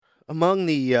Among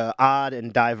the odd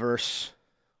and diverse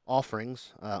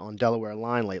offerings on Delaware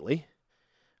Line lately,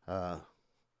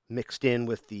 mixed in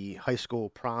with the high school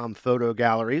prom photo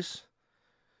galleries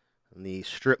and the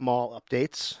strip mall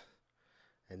updates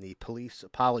and the police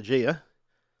apologia,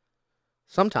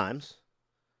 sometimes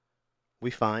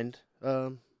we find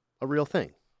a real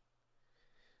thing.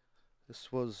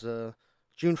 This was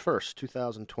June 1st,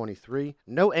 2023.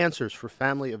 No answers for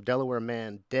family of Delaware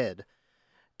man dead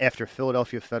after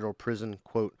Philadelphia federal prison,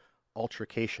 quote,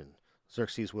 altercation.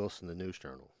 Xerxes Wilson, the News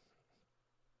Journal.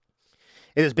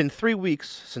 It has been 3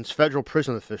 weeks since federal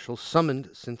prison officials summoned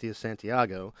Cynthia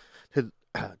Santiago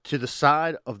to the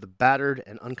side of the battered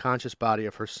and unconscious body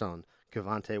of her son,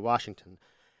 Cavante Washington,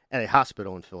 at a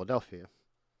hospital in Philadelphia.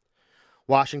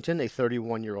 Washington, a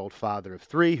 31-year-old father of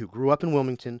three who grew up in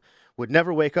Wilmington, would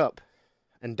never wake up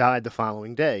and died the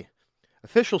following day.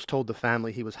 Officials told the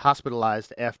family he was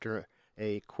hospitalized after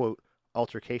a, quote,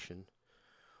 altercation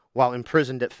while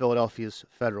imprisoned at Philadelphia's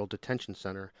Federal Detention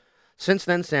Center. Since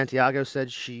then, Santiago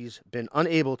said she's been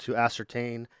able to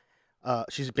ascertain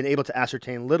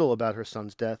little about her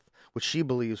son's death, which she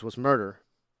believes was murder.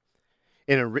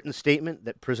 In a written statement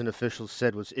that prison officials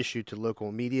said was issued to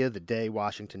local media the day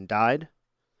Washington died,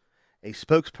 a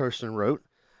spokesperson wrote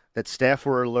that staff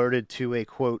were alerted to a,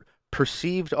 quote,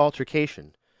 perceived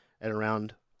altercation at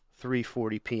around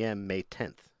 3:40 p.m. May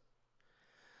 10th.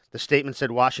 The statement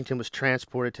said Washington was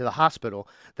transported to the hospital,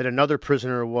 that another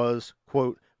prisoner was,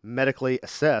 quote, medically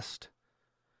assessed,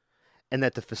 and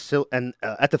that at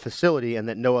the facility, and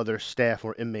that no other staff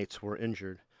or inmates were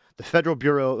injured. The Federal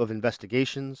Bureau of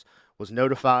Investigations was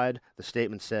notified, the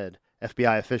statement said.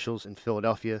 FBI officials in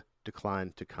Philadelphia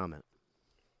declined to comment.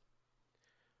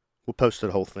 We'll post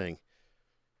the whole thing.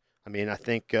 I mean, I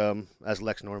think, as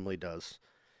Lex normally does,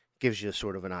 gives you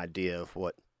sort of an idea of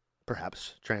what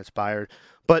perhaps transpired.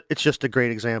 But it's just a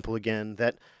great example, again,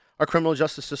 that our criminal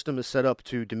justice system is set up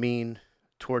to demean,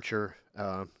 torture,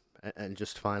 and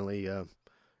just finally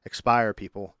expire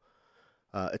people.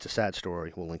 It's a sad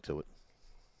story. We'll link to it.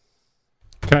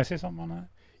 Can I say something on that?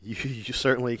 You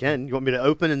certainly can. You want me to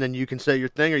open and then you can say your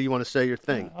thing, or you want to say your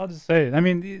thing? I'll just say it. I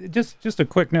mean, just a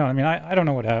quick note. I mean, I don't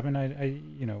know what happened.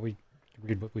 We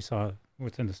read what we saw,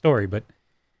 what's in the story, but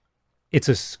it's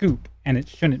a scoop, and it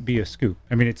shouldn't be a scoop.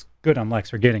 I mean, it's good on Lex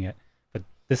for getting it, but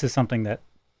this is something that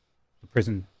the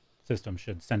prison system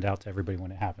should send out to everybody when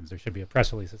it happens. There should be a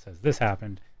press release that says this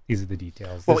happened. These are the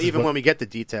details. Well, even when we get the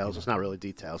details, it's not really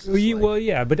details.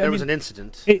 Yeah, but there was an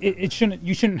incident. It shouldn't.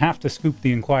 You shouldn't have to scoop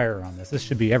the Inquirer on this. This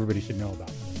should be everybody should know about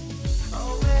it.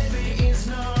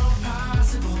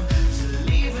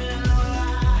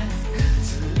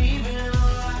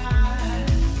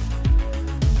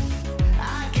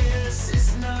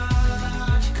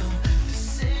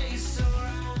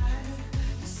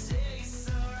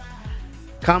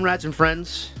 Comrades and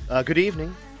friends, good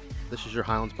evening. This is your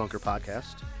Highlands Bunker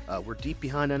podcast. We're deep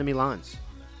behind enemy lines,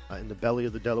 in the belly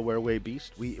of the Delaware Way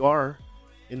beast. We are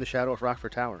in the shadow of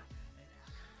Rockford Tower.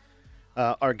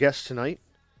 Our guest tonight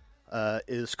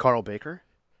is Karl Baker,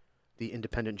 the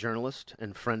independent journalist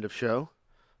and friend of show.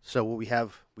 So we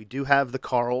do have the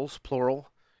Karls, plural,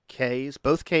 Ks,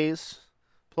 both Ks,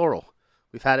 plural.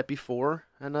 We've had it before,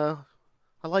 and I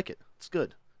like it. It's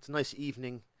good. It's a nice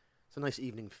evening. It's a nice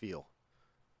evening feel.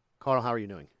 Karl, how are you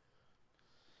doing?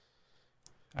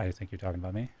 I think you're talking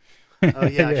about me. Oh,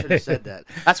 yeah, I should have said that.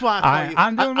 That's why I call you.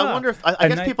 I'm doing well. I wonder if I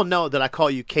guess people know that I call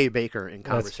you K Baker in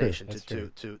conversation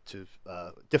to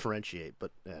differentiate. But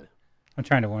I'm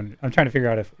trying to figure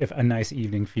out if a nice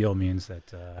evening feel means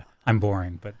that I'm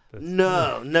boring. But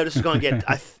no, this is going to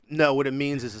get. No, what it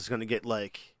means is it's going to get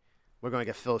we're going to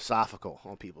get philosophical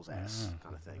on people's ass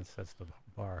kind of thing. That sets the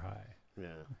bar high. Yeah.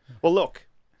 Well, look,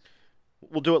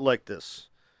 we'll do it like this.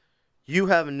 You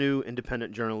have a new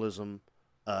independent journalism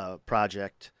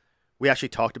project. We actually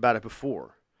talked about it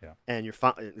before. Yeah. And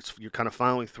you're kind of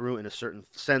following through in a certain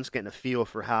sense, getting a feel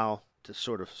for how to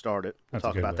sort of start it. We'll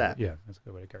talk about that. Yeah, that's a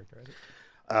good way to characterize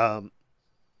it.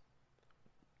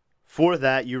 For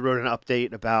that, you wrote an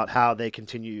update about how they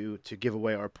continue to give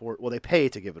away our port. Well, they pay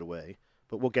to give it away,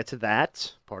 but we'll get to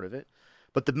that part of it.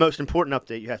 But the most important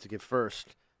update you have to give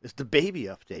first is the baby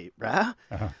update, right?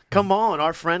 Uh-huh. Come on,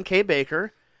 our friend Kay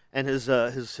Baker and his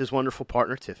wonderful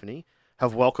partner Tiffany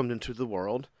have welcomed into the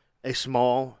world a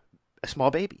small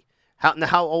baby.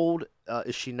 How old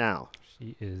is she now?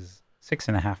 She is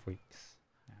 6.5 weeks.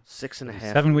 6.5.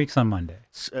 7 weeks on Monday.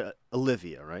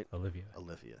 Olivia, right? Olivia.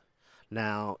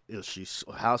 Now, is she?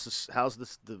 How's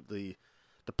the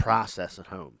process at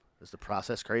home? Is the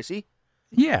process crazy?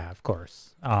 Yeah, of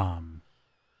course.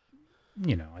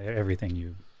 Everything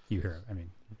you hear. I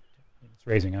mean, it's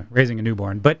raising a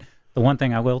newborn, but The one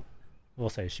thing I will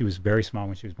say, she was very small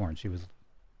when she was born.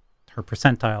 Her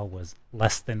percentile was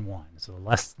less than 1, so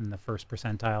less than the first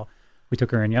percentile. We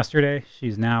took her in yesterday.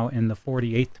 She's now in the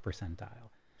 48th percentile.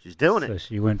 She's doing So it.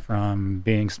 she went from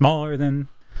being smaller than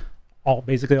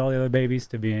basically all the other babies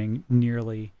to being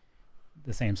nearly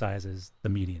the same size as the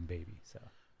median baby. So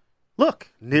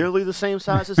Look, nearly the same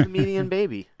size as the median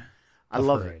baby. I of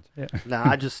love her it. age. Yeah. No,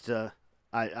 I just,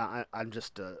 I'm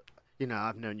just,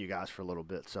 I've known you guys for a little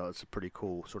bit, so it's a pretty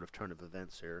cool sort of turn of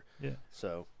events here. Yeah.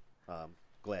 So,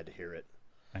 glad to hear it.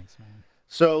 Thanks, man.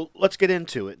 So let's get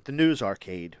into it. The news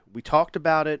arcade. We talked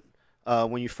about it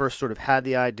when you first sort of had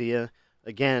the idea.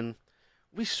 Again,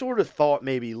 we sort of thought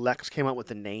maybe Lex came up with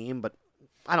the name, but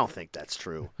I don't think that's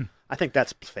true. I think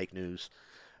that's fake news.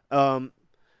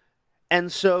 And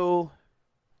so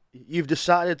you've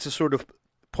decided to sort of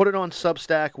put it on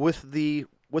Substack with the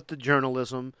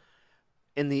journalism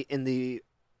in the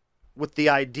with the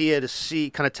idea to see,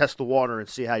 kind of test the water and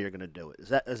see how you're going to do it. Was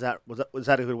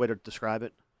that a good way to describe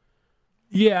it?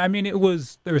 Yeah, I mean, there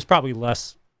was probably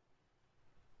less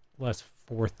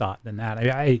forethought than that.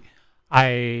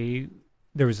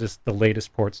 There was the latest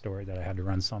sports story that I had to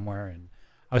run somewhere, and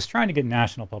I was trying to get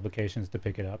national publications to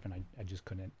pick it up, and I just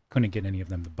couldn't get any of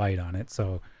them to bite on it.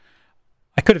 So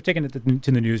I could have taken it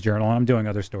to the News Journal, and I'm doing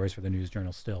other stories for the News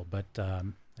Journal still. But I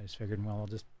just figured, well,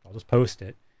 I'll just post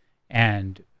it,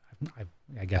 and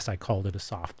I guess I called it a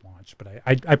soft launch. But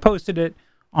I posted it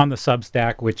on the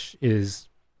Substack, which is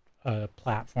a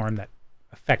platform that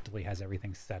effectively has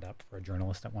everything set up for a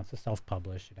journalist that wants to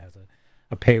self-publish. It has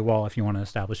a paywall if you want to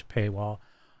establish a paywall.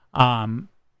 And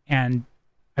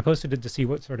I posted it to see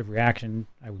what sort of reaction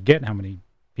I would get, how many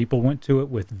people went to it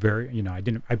with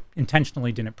I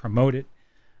intentionally didn't promote it,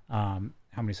 how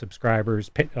many subscribers,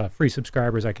 free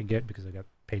subscribers I could get because I got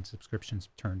paid subscriptions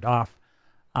turned off,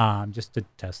 just to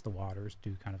test the waters,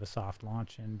 do kind of a soft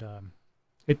launch. And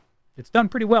it's done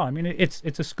pretty well. I mean, it's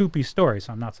a scoopy story,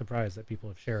 so I'm not surprised that people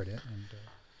have shared it. And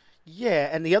Yeah,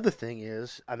 and the other thing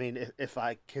is, I mean, if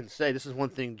I can say, this is one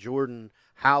thing Jordan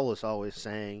Howell is always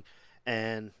saying,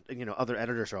 and other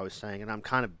editors are always saying, and I'm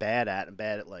kind of bad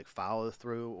at like follow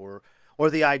through or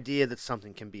the idea that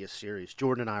something can be a series.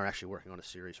 Jordan and I are actually working on a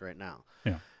series right now.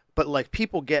 yeah, But like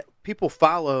people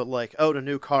follow like, oh, the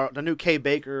new Kay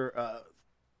Baker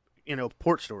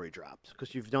port story dropped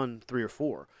because you've done 3 or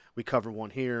 4. We covered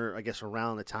one here, I guess,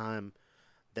 around the time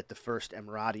that the first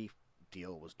Emirati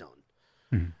deal was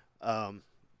done,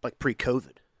 like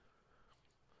pre-COVID.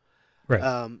 right,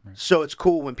 right. So it's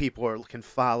cool when people can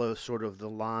follow sort of the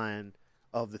line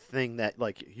of the thing that,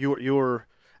 like, you're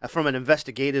from an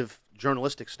investigative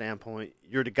journalistic standpoint,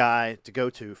 you're the guy to go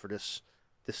to for this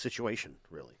situation.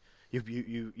 Really,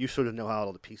 you sort of know how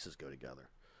all the pieces go together.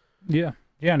 Yeah,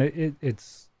 and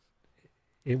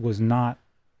it was not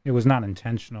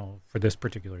intentional for this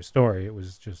particular story. It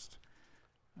was just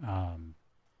I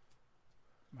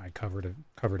covered a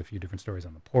few different stories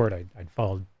on the port. I'd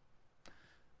followed.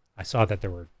 I saw that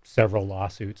there were several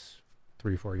lawsuits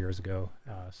 3-4 years ago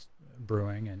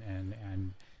brewing,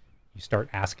 and you start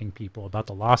asking people about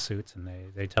the lawsuits, and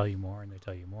they tell you more, and they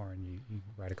tell you more, and you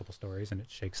write a couple stories, and it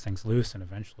shakes things loose, and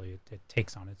eventually it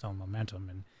takes on its own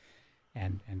momentum,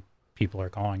 and people are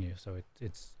calling you. So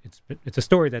it's a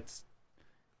story that's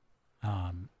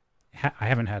I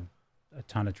haven't had a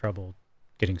ton of trouble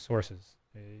getting sources.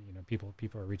 People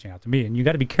are reaching out to me, and you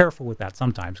got to be careful with that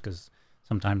sometimes, because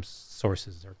sometimes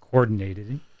sources are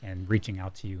coordinated and reaching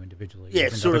out to you individually. Yeah,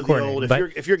 it's sort of the old.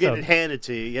 If you're getting it handed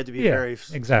to you, you have to be very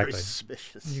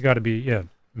suspicious. You got to be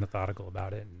methodical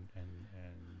about it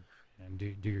and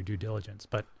do your due diligence.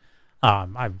 But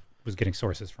I was getting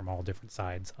sources from all different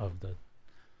sides of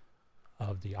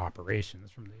the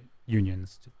operations, from the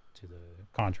unions to the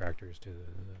contractors to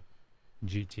the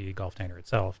GT Gulf Tanker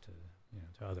itself to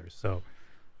others. So.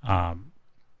 And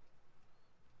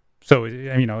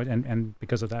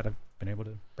because of that, I've been able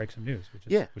to break some news, which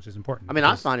is important. I mean,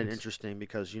 I find it interesting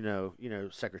because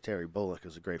Secretary Bullock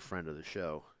is a great friend of the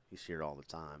show. He's here all the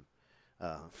time.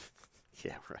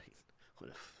 Yeah, right.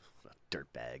 What a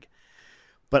dirtbag.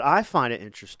 But I find it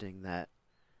interesting that,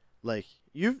 like,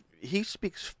 he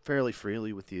speaks fairly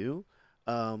freely with you.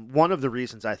 One of the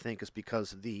reasons I think is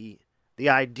because the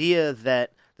idea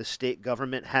that the state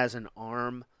government has an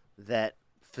arm that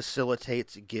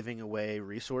facilitates giving away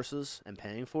resources and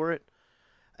paying for it,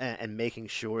 and making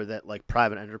sure that, like,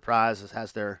 private enterprises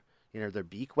has their their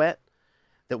beak wet,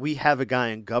 that we have a guy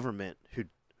in government who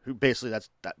basically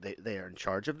they are in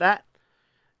charge of that,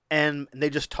 and they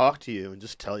just talk to you and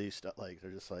just tell you stuff, like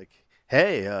they're just like,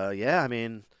 hey, yeah, I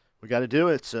mean, we got to do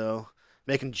it, so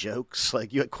making jokes.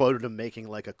 Like you had quoted him making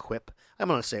like a quip. I'm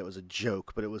gonna say it was a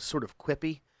joke, but it was sort of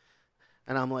quippy.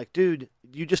 And I'm like, dude,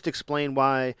 you just explain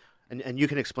why, and you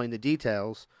can explain the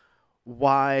details.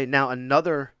 Why now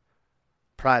another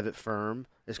private firm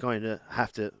is going to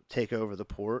have to take over the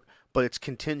port, but it's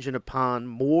contingent upon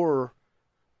more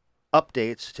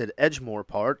updates to the Edgemore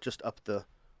part, just up the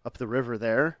river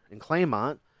there in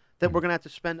Claymont, that we're going to have to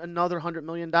spend another $100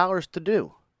 million to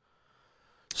do.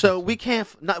 So we can't.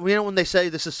 Not, you know when they say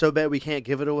this is so bad we can't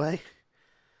give it away,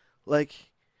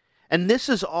 like, and this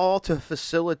is all to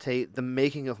facilitate the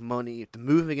making of money, the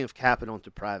moving of capital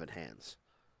into private hands,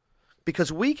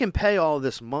 because we can pay all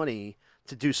this money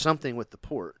to do something with the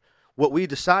port. What we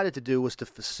decided to do was to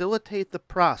facilitate the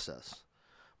process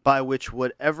by which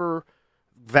whatever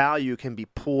value can be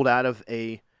pulled out of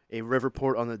a river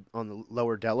port on the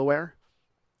lower Delaware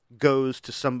goes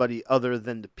to somebody other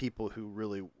than the people who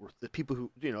really were the people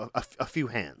who, a few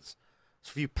hands, a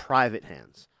few private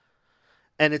hands.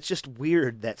 And it's just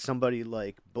weird that somebody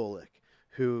like Bullock,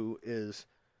 who is,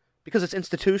 because it's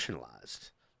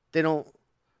institutionalized, they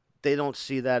don't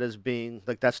see that as being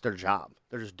like that's their job.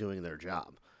 They're just doing their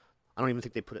job. I don't even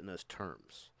think they put it in those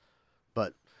terms.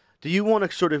 But do you want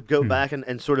to sort of go back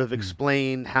and sort of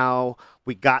explain how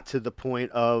we got to the point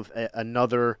of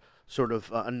another sort of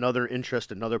another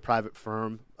interest, another private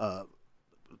firm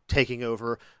taking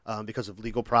over because of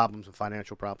legal problems and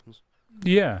financial problems?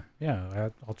 Yeah.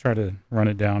 I'll try to run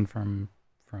it down from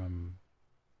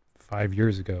 5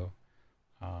 years ago.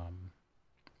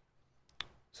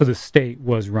 So the state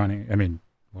was running,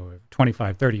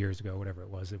 25, 30 years ago, whatever it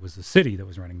was the city that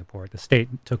was running the port. The state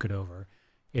took it over.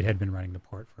 It had been running the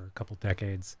port for a couple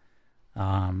decades.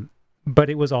 But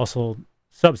it was also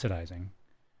subsidizing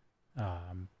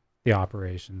the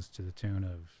operations to the tune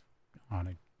of,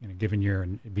 in a given year,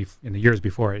 and in the years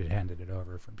before it handed it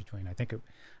over, from between, I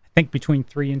think between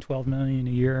 3 and 12 million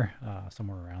a year,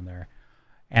 somewhere around there.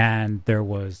 And there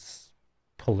was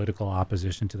political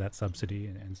opposition to that subsidy,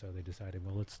 and so they decided,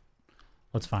 well,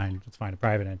 let's find a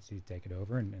private entity to take it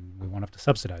over, and we won't have to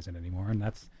subsidize it anymore. And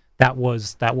that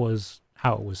was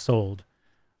how it was sold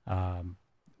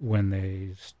when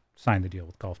they signed the deal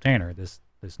with Gulf Tanner. This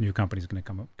new company is going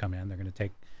to come in. They're going to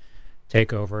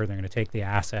take over. They're going to take the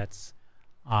assets,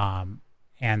 but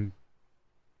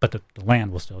the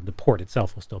land will still, the port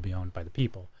itself will still be owned by the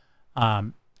people.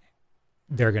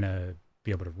 They're going to be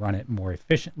able to run it more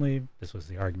efficiently. This was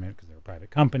the argument because they're a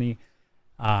private company.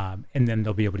 And then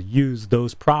they'll be able to use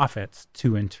those profits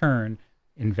to, in turn,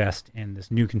 invest in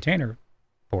this new container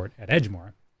port at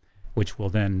Edgemore, which will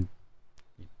then,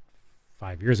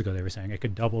 5 years ago, they were saying it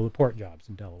could double the port jobs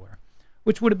in Delaware,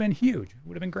 which would have been huge. It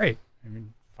would have been great.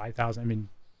 5,000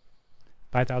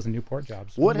 new port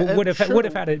jobs would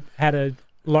have had a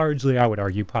largely, I would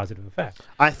argue, positive effect.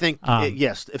 I think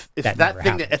yes. If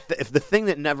the thing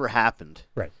that never happened,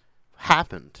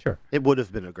 happened, sure, it would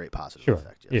have been a great positive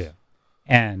effect. Yes. Yeah,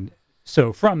 and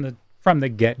so from the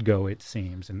get-go, it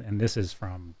seems, and this is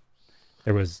from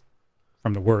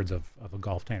the words of a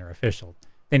Gulf Tanner official,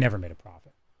 they never made a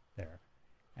profit there,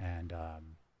 and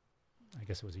I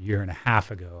guess it was a year and a half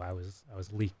ago, I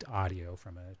was leaked audio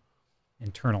from an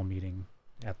internal meeting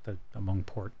among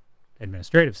port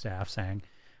administrative staff saying,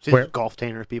 so Gulf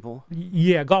Tanner people?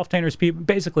 Yeah, Gulf Tanner's people,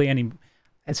 basically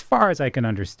as far as I can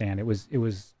understand, it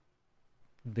was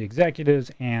the executives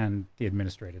and the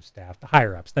administrative staff, the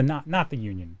higher ups, not the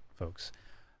union folks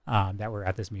that were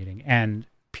at this meeting. And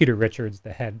Peter Richards,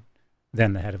 the head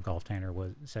of Gulf Tanner,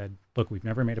 said, "Look, we've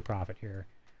never made a profit here.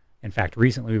 In fact,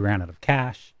 recently we ran out of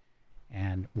cash,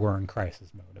 and we're in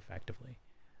crisis mode, effectively."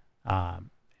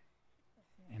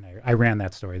 And I ran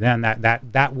that story. Then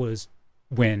that was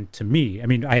when, to me,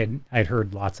 I had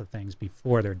heard lots of things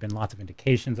before. There had been lots of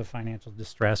indications of financial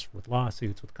distress with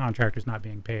lawsuits, with contractors not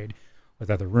being paid,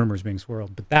 with other rumors being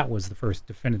swirled. But that was the first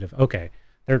definitive. Okay,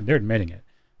 they're admitting it.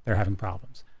 They're having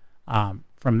problems.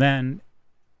 From then,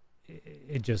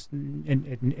 it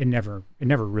never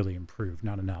really improved,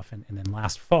 not enough. And then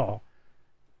last fall,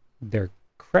 their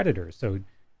creditors, so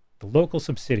the local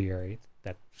subsidiary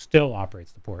that still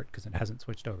operates the port, because it hasn't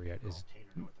switched over yet, is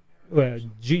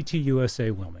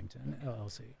GTUSA Wilmington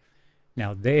LLC.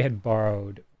 Now, they had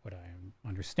borrowed, what I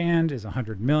understand, is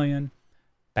 $100 million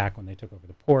back when they took over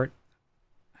the port.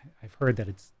 I've heard that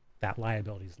that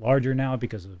liability is larger now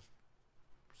because of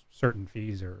certain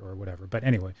fees or whatever. But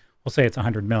anyway, we'll say it's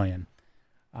 $100 million.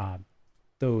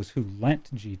 Those who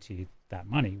lent GT that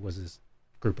money was this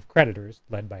group of creditors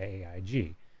led by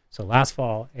AIG. So last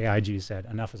fall, AIG said,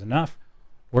 enough is enough.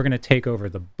 We're going to take over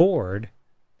the board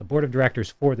of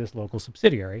directors for this local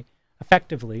subsidiary.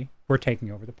 Effectively, we're taking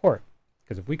over the port.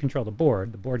 Because if we control the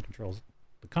board controls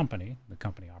the company. The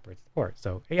company operates the port.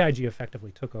 So AIG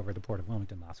effectively took over the Port of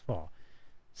Wilmington last fall.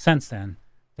 Since then,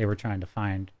 they were trying to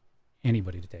find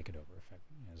anybody to take it over,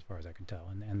 as far as I can tell.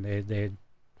 And they had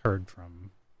heard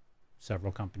from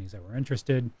several companies that were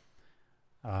interested.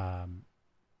 And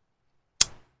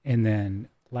then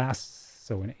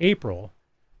so in April,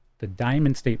 the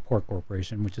Diamond State Port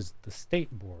Corporation, which is the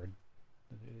state board,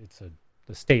 it's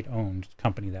the state-owned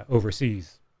company that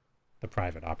oversees the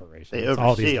private operation. They It's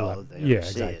oversee all of it. Yeah,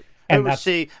 exactly. And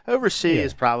oversee yeah.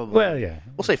 is probably, Well, yeah.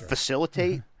 we'll say sure.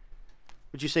 facilitate.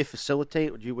 Would you say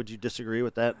facilitate? Would you disagree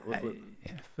with that?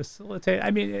 Facilitate.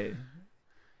 I mean,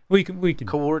 we can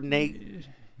Coordinate.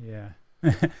 Yeah,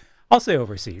 I'll say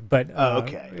oversee, but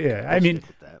okay. Yeah, We'll I mean, stick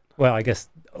with that. well, I guess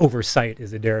oversight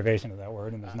is a derivation of that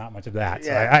word, and there's not much of that.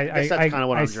 So Yeah, I guess that's kind of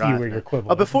what I'm see driving where at. you're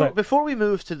quibbling. Before we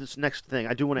move to this next thing,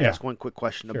 I do want to Yeah. ask one quick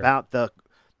question Sure. about the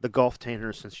Gulf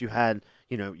Tanner, since you had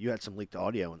some leaked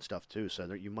audio and stuff too, so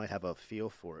that you might have a feel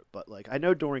for it. But like, I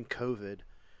know during COVID,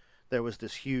 there was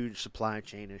this huge supply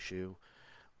chain issue.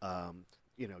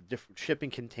 Different shipping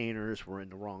containers were in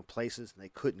the wrong places and they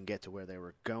couldn't get to where they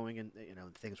were going, and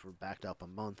things were backed up a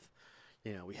month.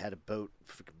 We had a boat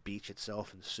beach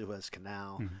itself in the Suez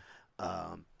Canal.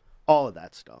 Mm-hmm. All of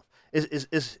that stuff.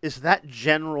 Is that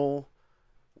general?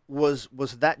 Was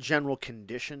that general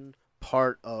condition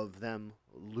part of them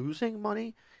losing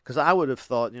money? Because I would have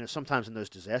thought, sometimes in those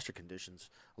disaster conditions,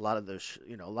 a lot of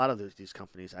these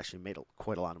companies actually made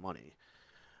quite a lot of money.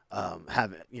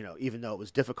 Even though it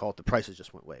was difficult, the prices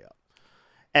just went way up.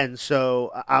 And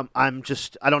so I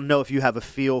don't know if you have a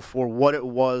feel for what it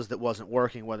was that wasn't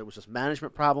working, whether it was just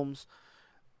management problems.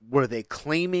 Were they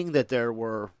claiming that there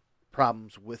were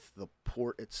problems with the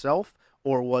port itself,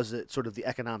 or was it sort of the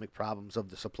economic problems of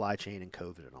the supply chain and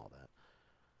COVID and all that,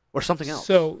 or something else?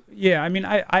 So yeah, I mean,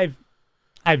 I've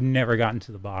never gotten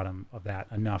to the bottom of that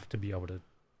enough to be able to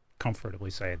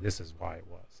comfortably say this is why it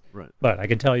was. Right. But I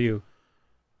can tell you,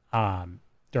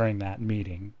 during that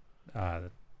meeting,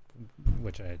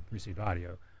 which I had received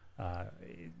audio,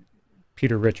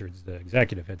 Peter Richards, the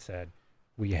executive, had said,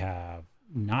 we have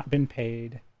not been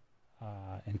paid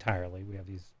entirely. We have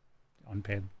these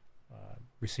unpaid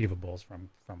receivables from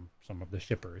some of the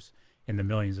shippers in the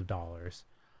millions of dollars.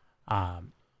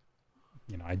 I'm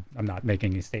not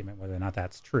making a statement whether or not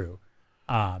that's true.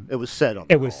 It was said on.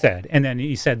 It was said, and then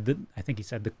he said that I think he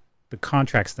said the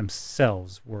contracts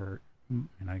themselves were,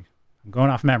 and I'm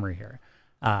going off memory here.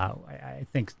 I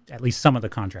think at least some of the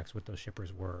contracts with those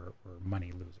shippers were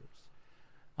money losers.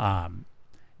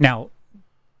 Now,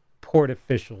 port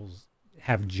officials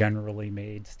have generally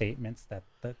made statements that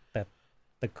the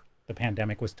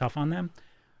pandemic was tough on them.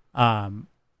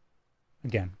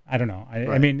 Again, I don't know.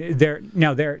 I mean,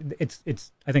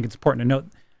 it's. I think it's important to note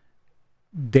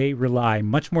they rely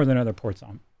much more than other ports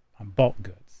on bulk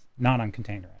goods, not on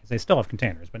containerized. They still have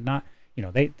containers, but not.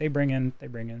 They bring in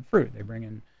fruit. They bring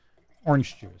in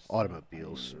orange juice,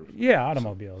 automobiles.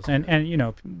 Automobiles, and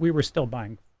we were still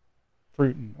buying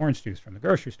fruit and orange juice from the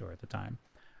grocery store at the time.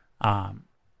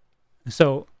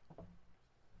 So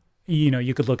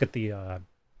you could look at the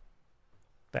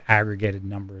aggregated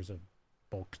numbers of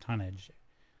bulk tonnage.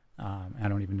 I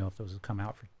don't even know if those have come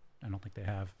out I don't think they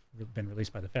have been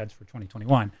released by the feds for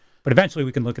 2021. But eventually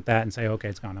we can look at that and say, okay,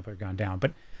 it's gone up or gone down.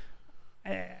 But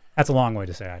that's a long way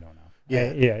to say I don't know.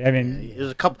 Yeah. I mean,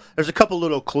 there's a couple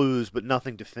little clues, but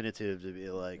nothing definitive to be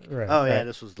like,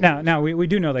 this was the now we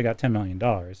do know they got $10 million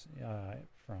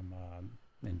from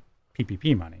in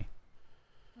PPP money.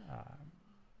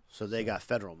 So they got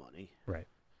federal money, right?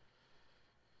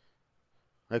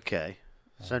 Okay,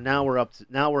 so now we're up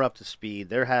to speed.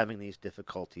 They're having these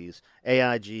difficulties.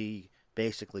 AIG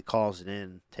basically calls it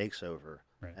in, takes over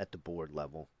at the board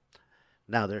level.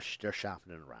 Now they're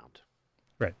shopping it around.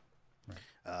 Right.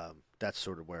 That's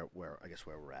sort of where I guess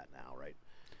where we're at now, right?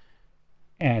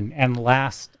 And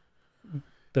last,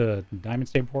 the Diamond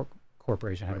State Port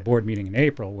Corporation had a board meeting in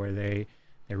April where they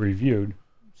reviewed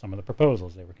some of the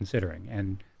proposals they were considering,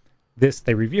 and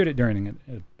they reviewed it during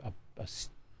a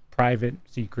private,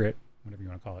 secret, whatever you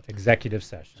want to call it, executive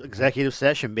session. Executive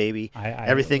session, baby.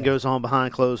 Everything goes on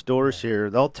behind closed doors here.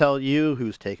 They'll tell you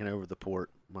who's taking over the port,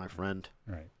 my friend.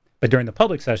 Right. But during the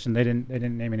public session, they didn't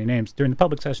name any names. During the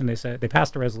public session, they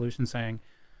passed a resolution saying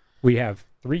we have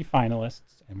 3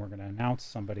 finalists and we're going to announce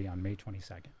somebody on May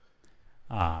 22nd.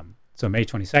 So May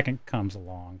 22nd comes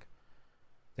along.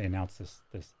 They announced this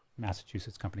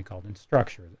Massachusetts company called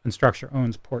Instructure. Instructure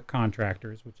owns Port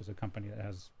Contractors, which is a company that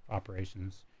has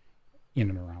operations in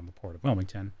and around the Port of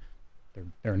Wilmington.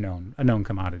 They're a known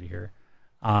commodity here.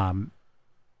 After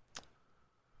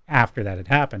that had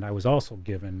happened, I was also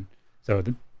given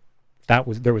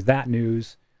there was that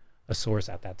news. A source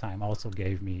at that time also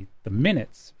gave me the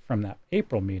minutes from that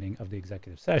April meeting of the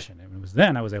executive session, and it was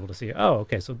then I was able to see, oh,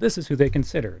 okay, so this is who they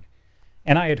considered.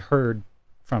 And I had heard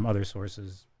from other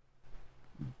sources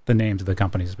the names of the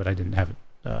companies, but I didn't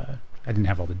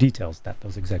have all the details that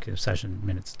those executive session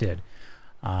minutes did.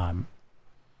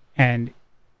 And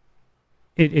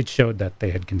it showed that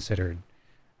they had considered,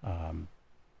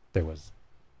 there was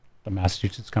the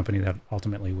Massachusetts company that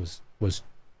ultimately was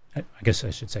I guess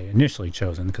I should say initially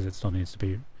chosen, because it still needs to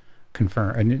be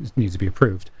confirmed and it needs to be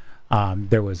approved.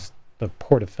 There was the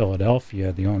Port of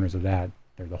Philadelphia, the owners of that,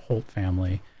 they're the Holt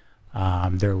family.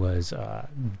 There was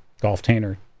Golf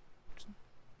Tainer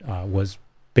was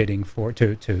bidding for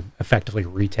to effectively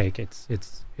retake its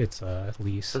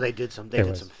lease. So they did some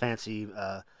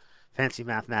fancy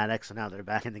mathematics, and now they're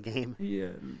back in the game.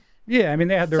 Yeah. I mean,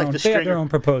 they had their own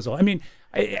proposal. I mean,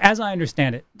 as I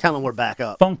understand it, tell them we're back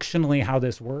up. Functionally, how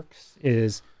this works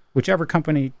is whichever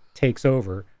company takes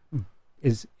over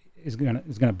is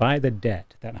gonna buy the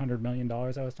debt, that $100 million I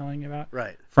was telling you about,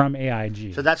 right, from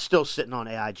AIG. So that's still sitting on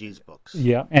AIG's books.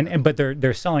 Yeah, but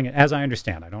they're selling it, as I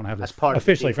understand. I don't have this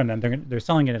officially from them. They're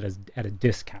selling it at a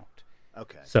discount.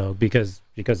 Okay. So because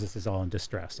this is all in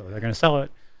distress, so they're going to sell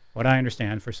it, what I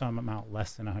understand, for some amount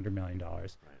less than $100 million. Right.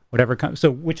 Whatever.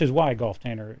 So which is why Golf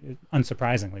Tainer,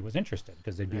 unsurprisingly, was interested,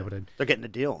 because they'd be able to. They're getting a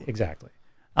deal. Exactly.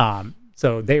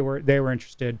 So they were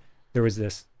interested. There was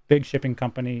this big shipping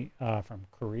company from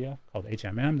Korea called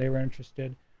HMM. They were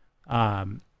interested.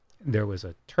 There was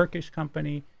a Turkish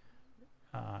company.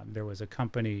 There was a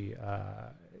company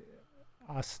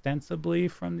ostensibly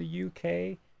from the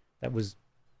UK that was.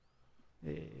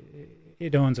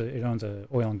 It owns a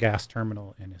oil and gas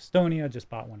terminal in Estonia. Just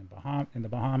bought one in the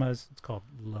Bahamas. It's called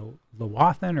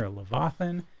Lewathan or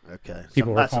Levathan. Okay,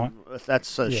 people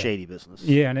that's a shady business.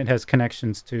 Yeah, and it has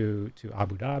connections to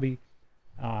Abu Dhabi.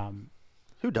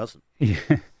 Who doesn't? Yeah.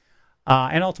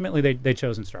 And ultimately they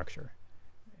chose in structure,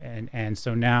 and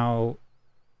so now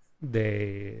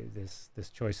this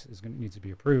choice needs to be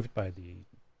approved by the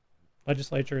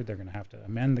legislature. They're going to have to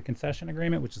amend the concession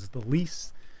agreement, which is the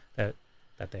lease that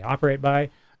they operate by.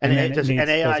 And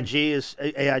AIG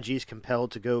is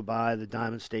compelled to go by the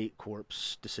Diamond State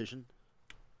Corp's decision.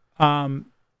 That's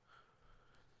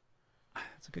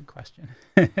a good question.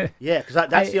 Yeah, because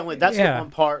that's the one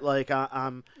part. Like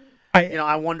I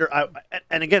wonder.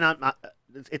 And again,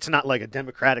 it's not like a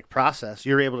democratic process.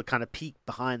 You're able to kind of peek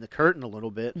behind the curtain a little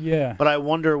bit. Yeah. But I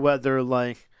wonder whether,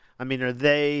 are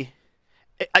they?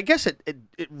 I guess it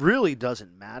really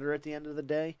doesn't matter at the end of the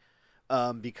day,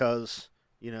 because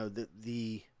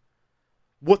the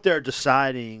what they're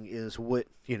deciding is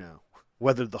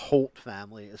whether the Holt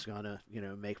family is going to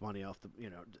make money off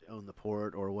own the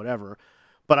port or whatever.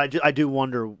 But I do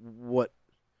wonder what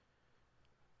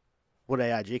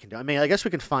AIG can do. I mean, I guess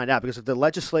we can find out, because if the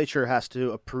legislature has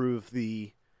to approve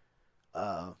the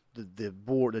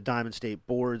board, the Diamond State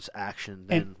Board's action,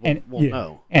 then we'll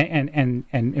know. And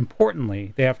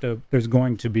importantly, there's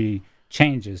going to be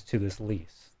changes to this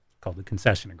lease called the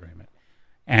concession agreement,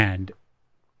 and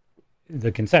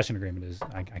the concession agreement is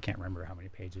I can't remember how many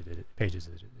pages it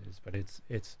is, but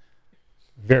it's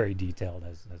very detailed,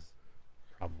 as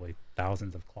probably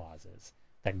thousands of clauses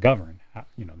that govern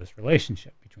this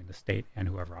relationship between the state and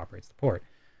whoever operates the port.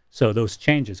 So those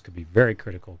changes could be very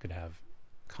critical, could have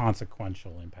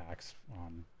consequential impacts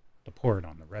on the port,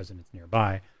 on the residents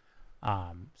nearby.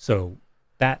 So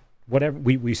that whatever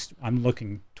I'm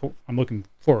looking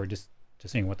forward just to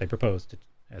seeing what they propose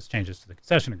as changes to the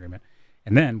concession agreement,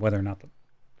 and then whether or not the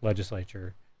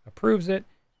legislature approves it,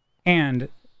 and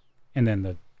then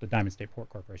the Diamond State Port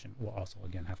Corporation will also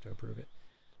again have to approve it.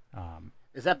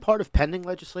 Is that part of pending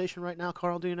legislation right now,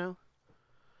 Karl? Do you know?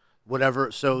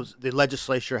 So the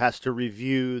legislature has to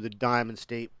review the Diamond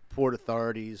State Port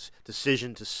Authority's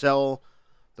decision to sell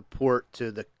the port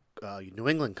to the New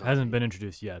England company. It hasn't been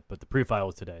introduced yet, but the pre-file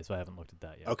was today, so I haven't looked at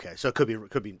that yet. Okay, so it could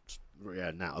be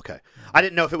now. Okay, I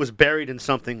didn't know if it was buried in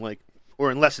something or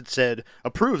unless it said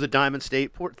approve the Diamond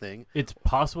State Port thing. It's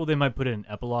possible they might put in an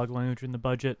epilogue language in the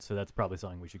budget, so that's probably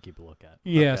something we should keep a look at.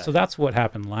 Yeah, okay. So that's what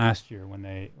happened last year when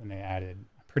they added.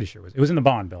 I'm pretty sure it was in the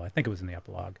bond bill. I think it was in the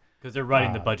epilogue. Because they're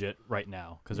writing the budget right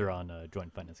now, because they're on a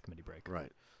Joint Finance Committee break.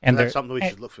 Right. And that's something we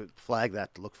should flag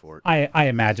that to look for it. I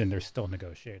imagine they're still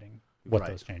negotiating what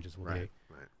those changes will be.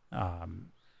 Right.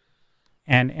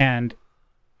 And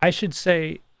I should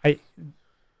say I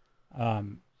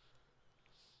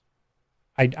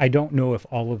don't know if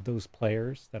all of those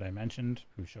players that I mentioned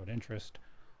who showed interest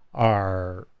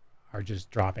are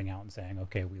just dropping out and saying,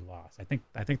 okay, we lost. I think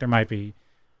there might be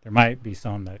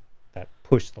some that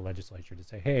push the legislature to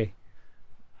say, hey,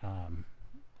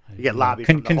 You get lobby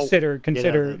from the consider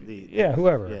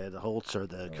whoever. Yeah, the Holtz or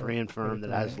the Korean firm that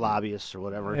has lobbyists or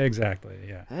whatever. Exactly.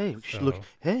 Yeah. Hey, you should look.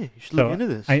 Hey, you should look into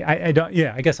this. I don't.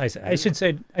 Yeah. I guess I should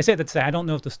say. I say that to say I don't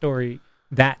know if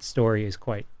that story is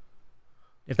quite.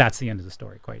 If that's the end of the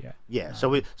story quite yet. Yeah.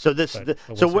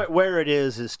 Where it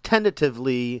is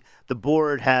tentatively the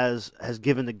board has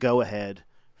given the go ahead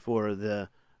for the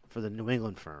New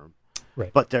England firm.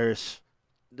 Right. But there's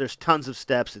tons of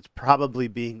steps. It's probably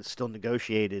being still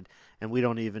negotiated, and we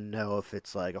don't even know if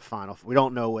it's like a final. We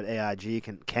don't know what AIG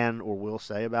can or will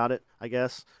say about it, I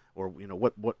guess, or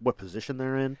what position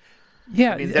they're in.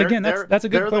 Yeah, I mean, that's a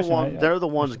good question. They're the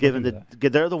ones given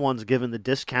the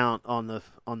discount on the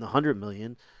 $100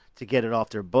 million to get it off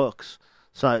their books.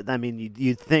 So I mean,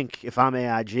 you'd think if I'm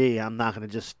AIG, I'm going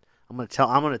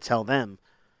to tell them,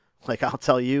 like I'll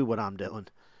tell you what I'm doing.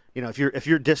 You know, if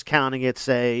you're discounting it,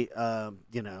 say,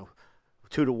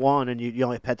 2-1, and you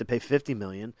only had to pay $50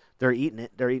 million, they're eating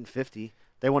it. They're eating 50.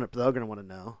 They're going to want to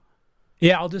know.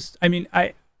 Yeah,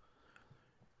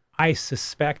 I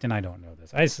suspect, and I don't know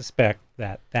this. I suspect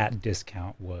that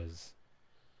discount was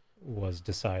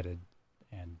decided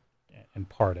and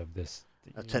part of this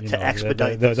to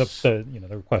expedite the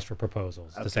request for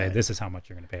proposals to say this is how much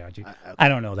you're going to pay IG. I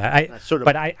don't know that. I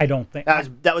don't think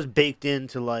that was baked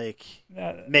into like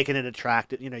making it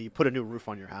attractive. You know, you put a new roof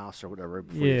on your house or whatever.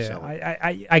 Before you sell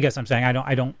it. I guess I'm saying I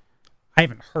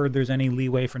haven't heard there's any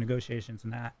leeway for negotiations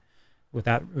in that with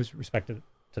respect to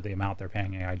the amount they're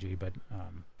paying AIG. But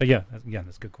yeah, again,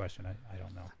 that's a good question. I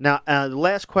don't know. Now, the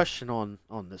last question on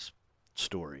this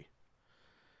story.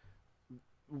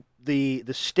 The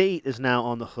state is now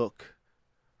on the hook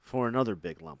for another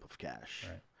big lump of cash.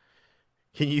 Right.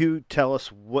 Can you tell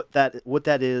us what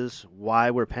that is,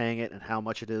 why we're paying it, and how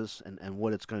much it is, and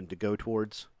what it's going to go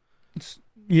towards?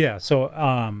 So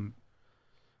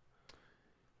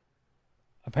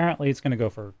apparently it's going to go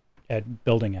for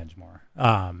building Edgemore,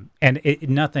 and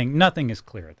nothing is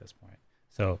clear at this point.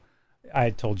 So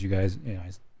I told you guys,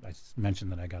 I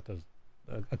mentioned that I got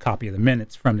a copy of the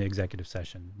minutes from the executive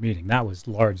session meeting. That was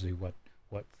largely what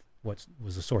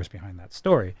was the source behind that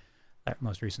story, that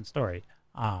most recent story.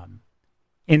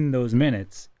 In those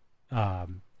minutes,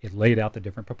 it laid out the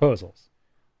different proposals.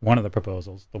 One of the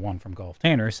proposals, the one from Gulf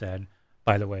Tanner, said,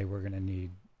 by the way, we're going to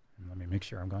need, let me make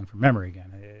sure I'm going from memory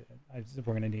again, we're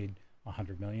going to need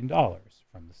 $100 million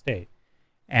from the state.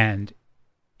 And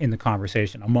in the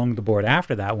conversation among the board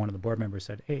after that, one of the board members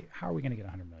said, hey, how are we going to get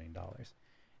 $100 million?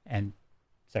 And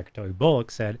Secretary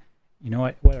Bullock said, you know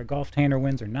what, whether Gulf Tanner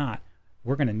wins or not,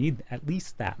 we're going to need at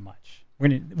least that much.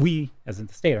 We, as in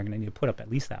the state, are going to need to put up at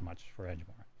least that much for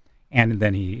Edgemore. And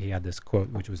then he had this quote,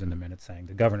 which was in the minutes, saying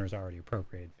the governor's already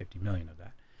appropriated $50 million of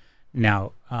that.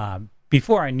 Now,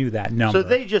 before I knew that number, so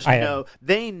they just know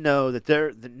that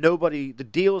the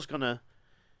deal is going to.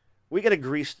 We got to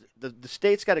grease the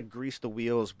state's got to grease the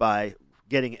wheels by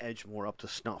getting Edgemore up to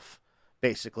snuff,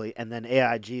 basically, and then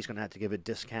AIG is going to have to give a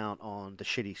discount on the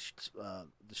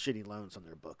shitty loans on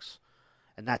their books,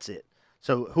 and that's it.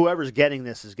 So whoever's getting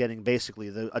this is getting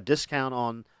basically a discount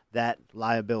on that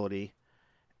liability,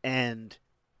 and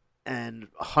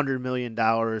 $100 million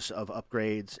of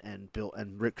upgrades and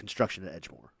construction at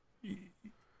Edgemore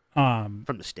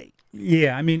from the state.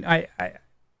 Yeah, I mean, I'll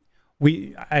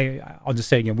just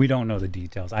say again, we don't know the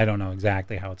details. I don't know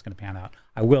exactly how it's going to pan out.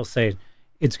 I will say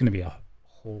it's going to be a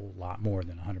whole lot more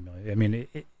than $100 million. I mean,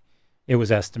 it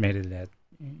was estimated at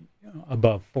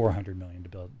above $400 million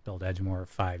to build Edgemore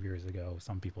 5 years ago.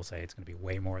 Some people say it's going to be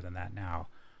way more than that now.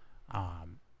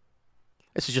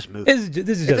 This is just moving.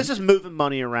 This is moving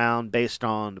money around based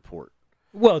on the port.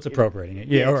 Well, it's appropriating it.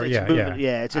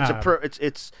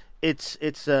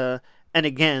 And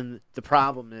again, the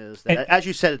problem is that, as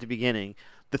you said at the beginning,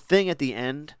 the thing at the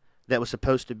end that was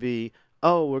supposed to be,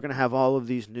 we're going to have all of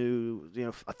these new,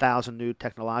 1,000 new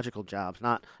technological jobs,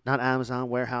 not Amazon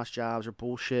warehouse jobs or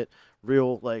bullshit,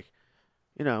 real,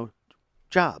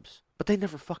 jobs. But they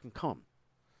never fucking come.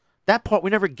 That part, we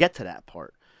never get to that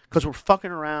part because we're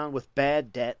fucking around with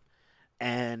bad debt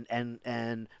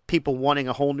and people wanting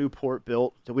a whole new port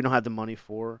built that we don't have the money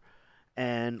for.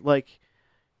 And,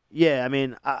 yeah, I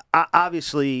mean,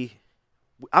 obviously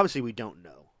we don't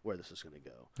know where this is going to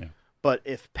go. Yeah. But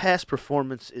if past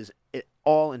performance is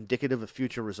all indicative of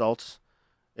future results,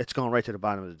 it's going right to the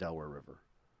bottom of the Delaware River.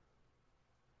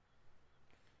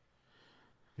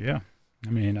 Yeah, I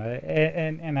mean,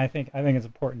 I think it's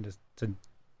important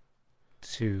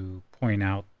to point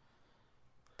out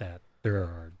that there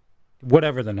are,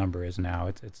 whatever the number is now,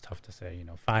 it's tough to say.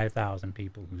 5,000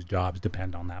 people whose jobs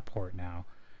depend on that port now.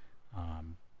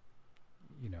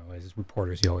 As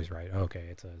reporters, you always write, okay,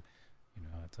 it's a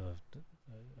it's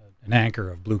an anchor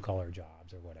of blue collar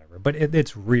jobs or whatever. But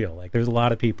it's real. Like there's a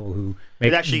lot of people who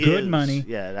make good money,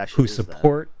 who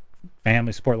support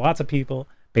family, support lots of people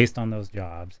based on those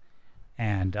jobs,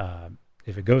 and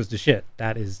if it goes to shit,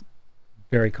 that is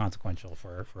very consequential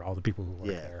for all the people who work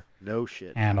there. No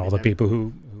shit. And all the people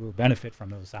who benefit from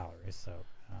those salaries. So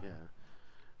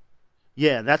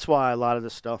yeah, that's why a lot of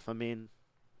this stuff. I mean,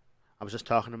 I was just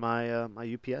talking to my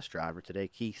my UPS driver today,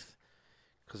 Keith,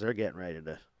 because they're getting ready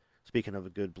to. Speaking of a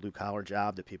good blue collar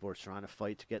job that people are trying to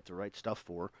fight to get the right stuff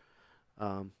for,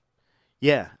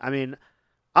 yeah, I mean,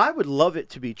 I would love it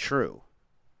to be true.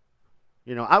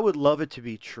 I would love it to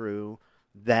be true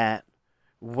that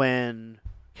when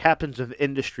captains of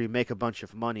industry make a bunch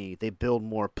of money, they build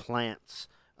more plants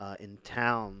in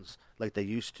towns like they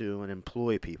used to and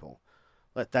employ people.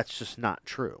 But that's just not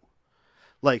true.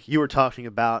 Like you were talking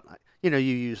about, you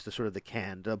use the sort of the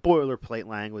canned boilerplate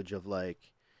language of like,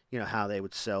 how they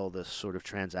would sell this sort of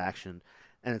transaction.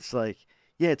 And it's like,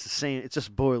 yeah, it's the same. It's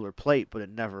just boilerplate, but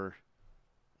it's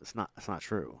not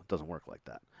true. It doesn't work like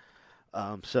that.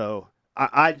 So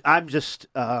I'm just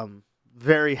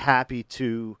very happy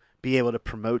to be able to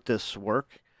promote this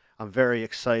work. I'm very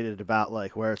excited about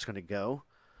like where it's going to go.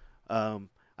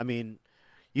 I mean,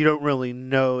 you don't really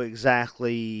know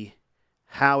exactly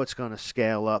how it's going to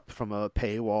scale up from a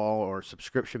paywall or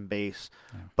subscription base,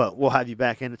 but we'll have you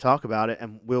back in to talk about it,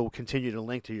 and we'll continue to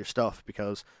link to your stuff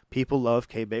because people love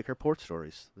Kay Baker port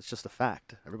stories. It's just a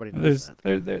fact. Everybody knows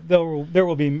that. There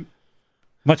will be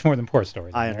much more than port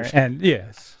stories. I in there. understand. And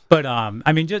yes, but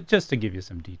I mean, just to give you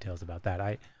some details about that,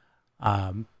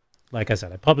 like I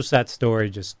said, I published that story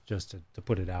just to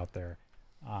put it out there.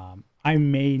 I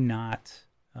may not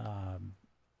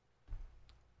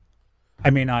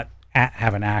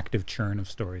have an active churn of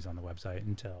stories on the website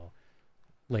until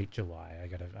late July. I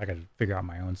gotta figure out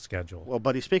my own schedule. Well,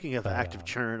 buddy, speaking of active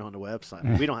churn on the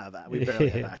website, we don't have that. We barely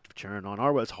have active churn on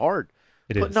our website. It's hard.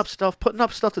 Putting up stuff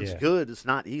that's good is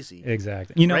not easy.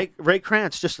 Exactly. Ray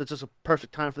Krantz, it's just a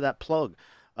perfect time for that plug.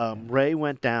 Ray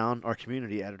went down, our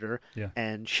community editor,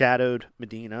 and shadowed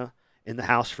Medina in the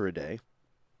house for a day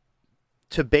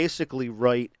to basically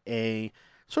write a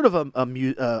sort of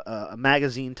a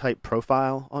magazine type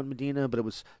profile on Medina, but it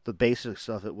was the basics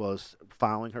of it was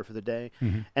following her for the day,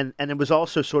 and it was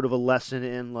also sort of a lesson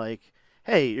in like,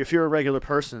 hey, if you're a regular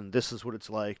person, this is what it's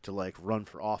like to like run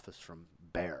for office from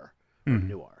Bear or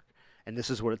Newark, and this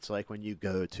is what it's like when you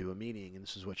go to a meeting, and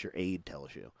this is what your aide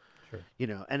tells you. Sure.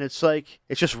 And it's like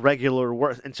it's just regular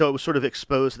work, and so it was sort of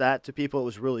exposed that to people. It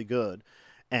was really good,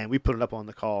 and we put it up on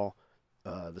the call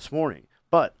this morning.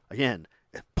 But again,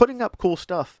 putting up cool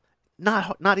stuff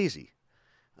not easy.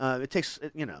 It takes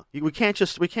we can't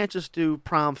just do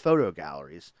prom photo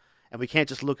galleries, and we can't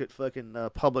just look at fucking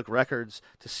public records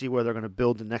to see where they're going to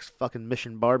build the next fucking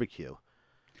Mission barbecue.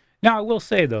 Now I will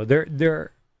say though,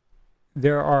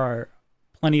 there are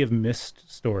plenty of missed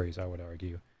stories, I would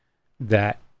argue,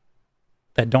 that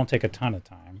don't take a ton of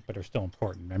time but are still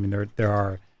important. I mean,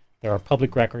 there are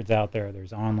public records out there.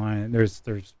 There's online. There's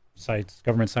sites,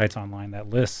 government sites online that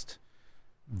list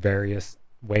various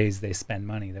ways they spend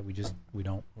money that we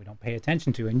don't pay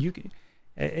attention to.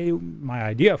 And my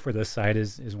idea for this site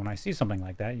is when I see something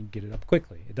like that, you get it up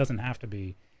quickly. It doesn't have to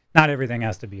be. Not everything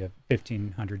has to be a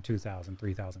 1,500, 2,000,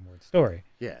 3,000 word story.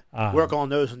 Yeah, work on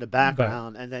those in the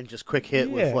background, and then just quick hit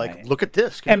with like, look at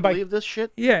this. Can you believe this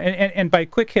shit? Yeah, and by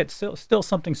quick hit, still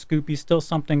something scoopy, still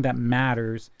something that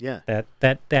matters. Yeah,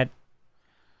 that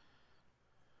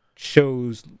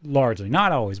shows largely,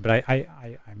 not always, but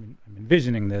I'm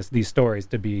envisioning these stories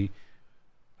to be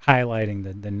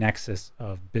highlighting the nexus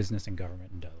of business and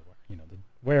government in Delaware.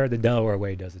 Where the Delaware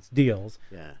way does its deals.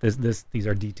 Yeah. These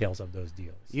are details of those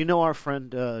deals. You know our friend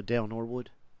Dale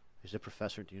Norwood? He's a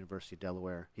professor at the University of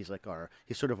Delaware. He's like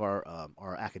he's sort of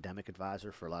our academic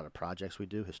advisor for a lot of projects we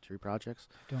do, history projects.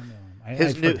 I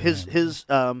don't know.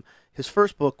 His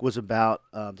first book was about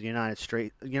the United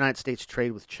States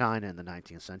trade with China in the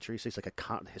 19th century. So he's like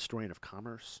a historian of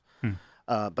commerce.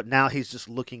 But now he's just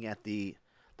looking at the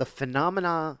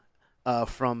phenomena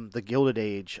from the Gilded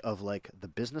Age of like the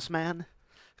businessman.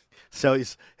 So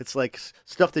it's like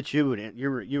stuff that you were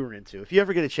into. If you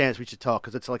ever get a chance, we should talk,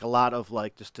 because it's like a lot of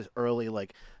like just early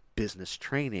like business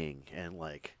training, and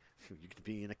like you could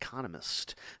be an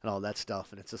economist and all that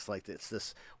stuff. And it's just like it's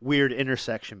this weird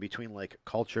intersection between like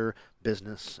culture,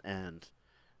 business, and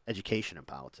education and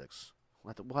politics.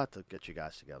 We'll have to get you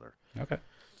guys together. Okay.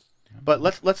 But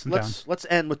let's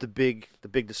end with the big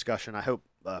discussion. I hope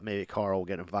maybe Karl will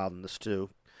get involved in this too.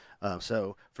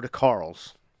 So for the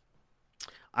Karls,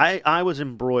 I was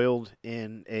embroiled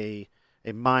in a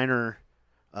minor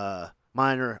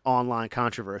minor online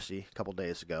controversy a couple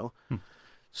days ago. Hmm.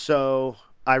 So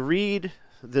I read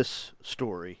this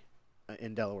story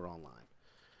in Delaware Online,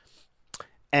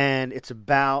 and it's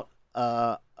about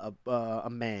a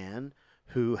man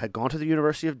who had gone to the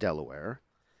University of Delaware.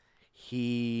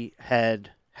 He had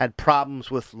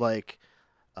problems with like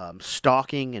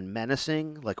stalking and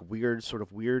menacing, like sort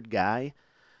of weird guy.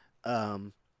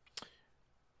 Um,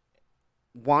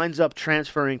 Winds up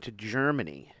transferring to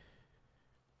Germany.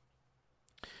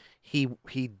 He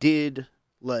did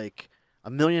like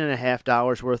 $1.5 million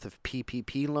worth of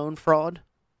PPP loan fraud,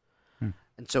 and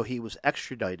so he was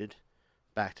extradited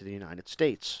back to the United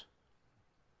States.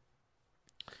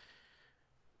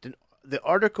 The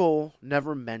article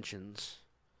never mentions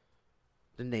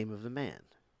the name of the man.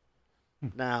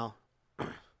 Now,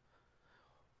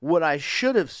 what I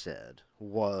should have said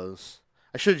was,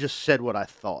 I should have just said what I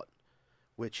thought,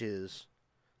 which is,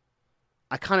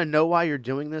 I kind of know why you're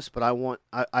doing this, but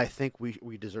I think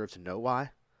we deserve to know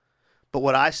why. But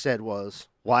what I said was,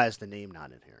 why is the name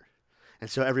not in here? And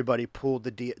so everybody pulled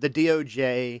the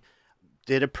DOJ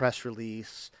did a press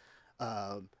release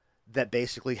that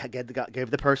basically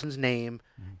gave the person's name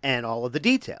and all of the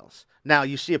details. Now,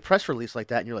 you see a press release like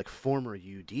that, and you're like, former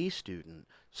UD student,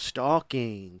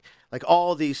 stalking, like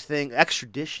all these things,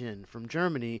 extradition from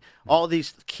Germany, all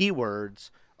these keywords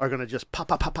are going to just pop,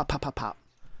 pop, pop, pop, pop, pop, pop.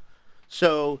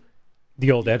 So the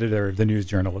old editor of the News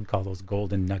Journal would call those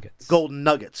golden nuggets. Golden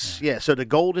nuggets, yeah. So the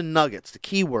golden nuggets, the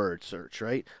keyword search,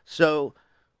 right? So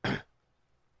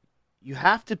you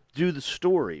have to do the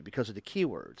story because of the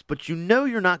keywords, but you know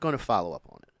you're not going to follow up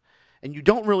on it. And you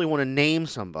don't really want to name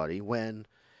somebody when,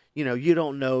 you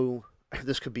don't know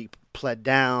this could be pled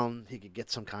down, he could get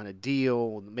some kind of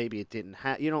deal, maybe it didn't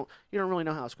you don't really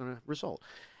know how it's going to result.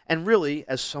 And really,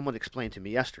 as someone explained to me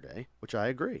yesterday, which I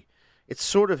agree, it's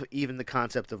sort of even the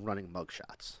concept of running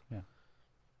mugshots. Yeah.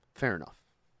 Fair enough.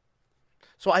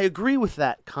 So I agree with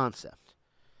that concept.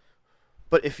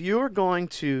 But if you're going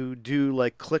to do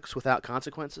like clicks without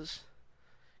consequences,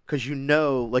 because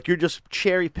like you're just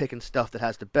cherry picking stuff that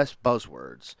has the best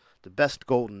buzzwords, the best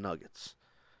golden nuggets,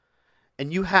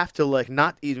 and you have to like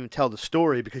not even tell the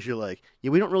story because you're like,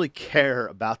 yeah, we don't really care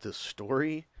about this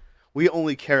story. We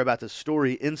only care about the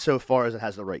story insofar as it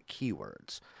has the right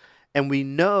keywords. And we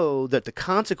know that the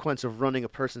consequence of running a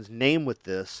person's name with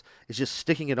this is just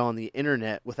sticking it on the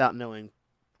internet without knowing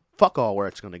fuck all where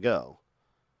it's going to go.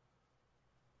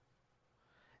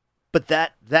 But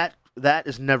that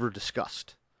is never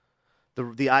discussed.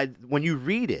 When you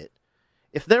read it,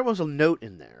 if there was a note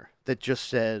in there that just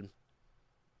said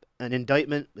an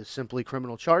indictment is simply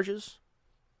criminal charges,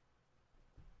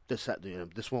 this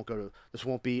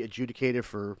won't be adjudicated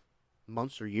for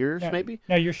months or years, maybe.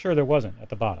 Now you're sure there wasn't at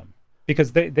the bottom,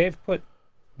 because they've put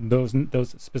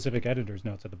those specific editors'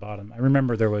 notes at the bottom. I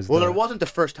remember there was. Well, there wasn't the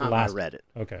first time I read it.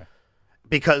 Okay.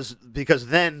 Because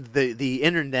then the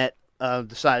internet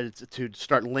decided to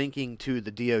start linking to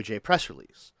the DOJ press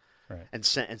release, right, and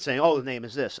saying, "Oh, the name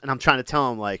is this," and I'm trying to tell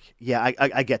them like, "Yeah,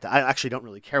 I get that. I actually don't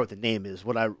really care what the name is.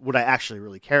 What I actually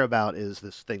really care about is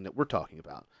this thing that we're talking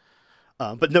about."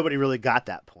 But nobody really got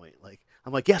that point. Like,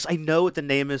 I'm like, yes, I know what the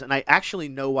name is, and I actually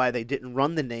know why they didn't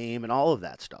run the name and all of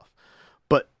that stuff.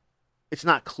 But it's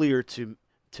not clear to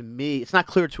me. It's not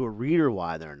clear to a reader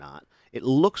why they're not. It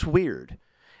looks weird,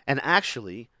 and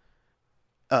actually,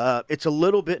 it's a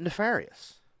little bit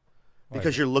nefarious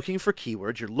because you're looking for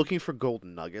keywords, you're looking for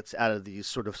golden nuggets out of these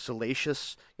sort of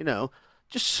salacious,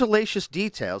 just salacious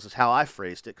details is how I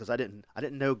phrased it, because I didn't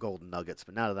know golden nuggets,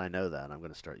 but now that I know that, I'm going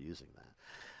to start using that.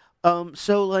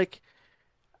 So like,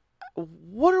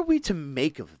 what are we to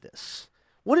make of this?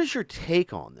 What is your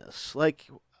take on this? Like,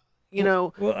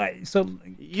 you're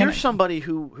somebody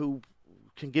who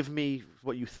can give me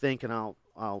what you think, and I'll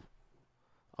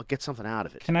get something out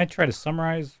of it. Can I try to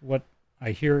summarize what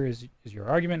I hear is your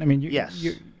argument? I mean, yes.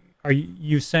 Are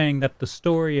you saying that the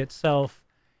story itself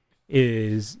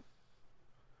is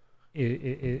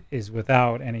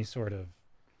without any sort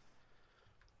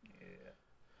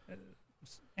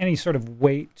of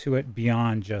weight to it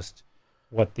beyond just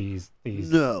what these?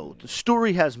 No, the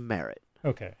story has merit.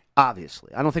 Okay.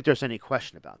 Obviously, I don't think there's any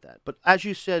question about that. But as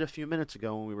you said a few minutes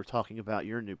ago when we were talking about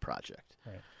your new project,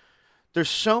 right, there's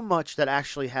so much that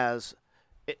actually has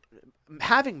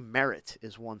having merit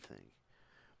is one thing,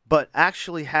 but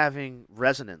actually having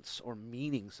resonance or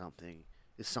meaning something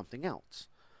is something else.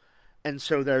 And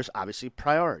so there's obviously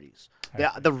priorities.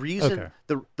 The reason,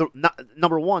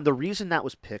 number one, the reason that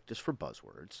was picked is for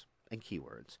buzzwords and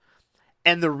keywords,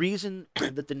 and the reason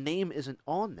that the name isn't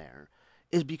on there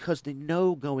is because they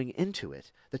know going into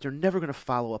it that they're never going to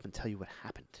follow up and tell you what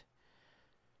happened.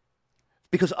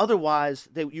 because otherwise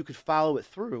you could follow it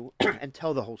through and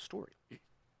tell the whole story.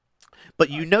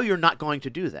 But you know you're not going to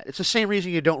do that. It's the same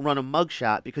reason you don't run a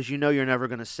mugshot, because you know you're never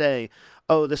going to say,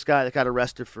 "Oh, this guy that got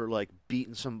arrested for like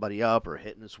beating somebody up or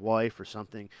hitting his wife or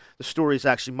something." The story is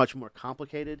actually much more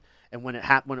complicated, and when it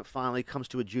finally comes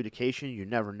to adjudication, you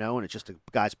never know, and it's just a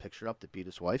guy's picture up that beat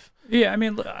his wife. Yeah, I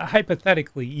mean,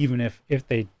 hypothetically, even if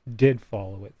they did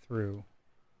follow it through,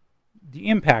 the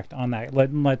impact on that.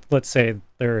 Let's say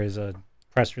there is a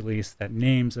press release that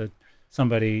names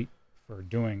somebody for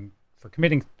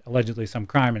committing allegedly some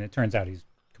crime, and it turns out he's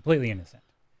completely innocent.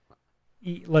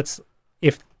 If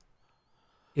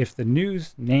the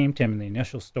news named him in the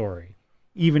initial story,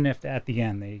 even if at the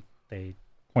end they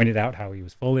pointed out how he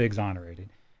was fully exonerated,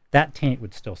 that taint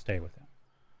would still stay with him.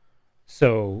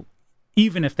 So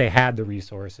even if they had the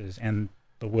resources and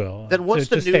the will then what's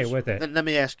to the stay news? with it, Then let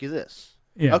me ask you this.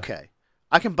 yeah. Okay,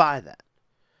 I can buy that.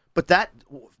 But that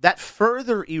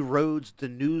further erodes the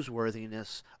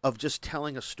newsworthiness of just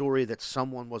telling a story that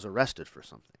someone was arrested for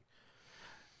something.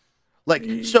 Like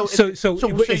Is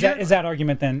that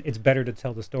argument then it's better to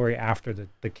tell the story after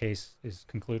the case is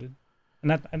concluded?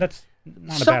 And that's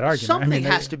not a bad argument. Something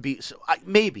has to be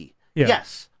maybe. Yeah.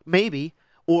 Yes, maybe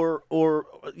or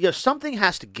something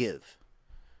has to give.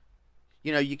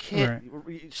 You can't.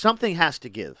 Right. Something has to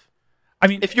give. I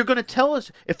mean, if you're going to tell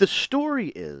us, if the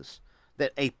story is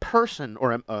that a person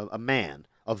or a man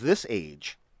of this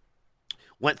age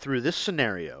went through this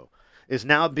scenario, is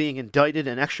now being indicted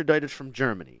and extradited from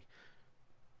Germany.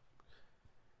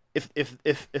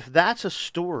 If that's a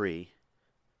story,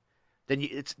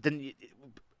 if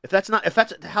that's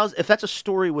a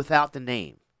story without the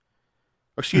name,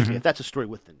 or excuse me, if that's a story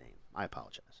with the name, I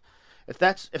apologize. If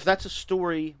that's a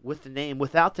story with the name,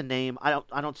 without the name, I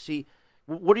don't see.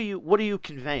 What are you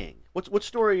conveying? What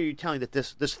story are you telling that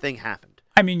this thing happened?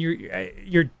 I mean,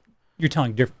 you're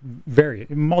telling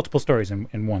multiple stories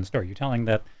in one story. You're telling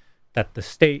that the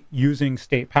state using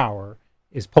state power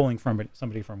is pulling from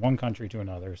somebody from one country to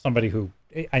another. Somebody who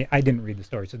I didn't read the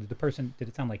story. So did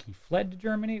it sound like he fled to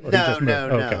Germany? Or No.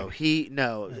 Okay.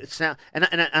 It's now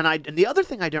and the other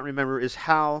thing I don't remember is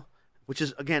how, which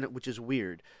is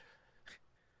weird.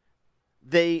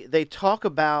 They talk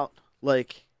about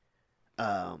like.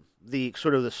 The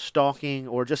sort of the stalking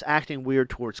or just acting weird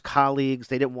towards colleagues.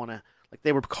 They didn't want to, like,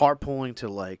 they were carpooling to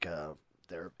like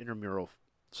their intramural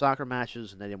soccer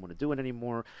matches, and they didn't want to do it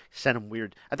anymore. Sent them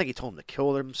weird. I think he told them to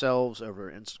kill themselves over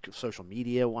in social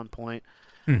media at one point.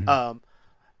 Mm-hmm.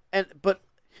 But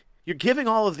you're giving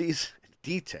all of these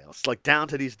details, like down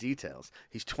to these details.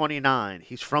 He's 29.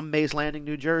 He's from Mays Landing,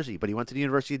 New Jersey, but he went to the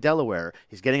University of Delaware.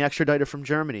 He's getting extradited from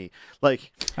Germany.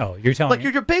 Like, you're telling, like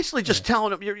you're basically just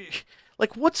telling him. You're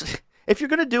like, if you're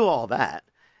going to do all that,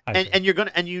 and you're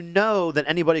and you know that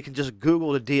anybody can just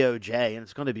Google the DOJ and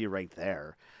it's going to be right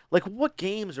there. Like, what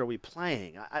games are we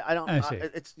playing? I don't.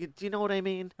 Do you know what I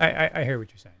mean? I hear what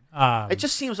you're saying. It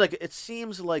just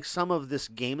seems like some of this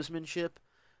gamesmanship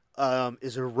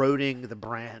is eroding the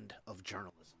brand of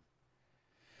journalism.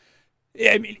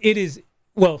 I mean, it is.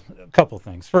 Well, a couple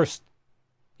things. First,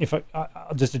 if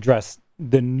I'll just address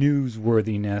the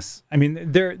newsworthiness. I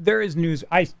mean, there is news.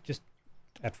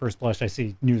 At first blush, I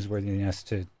see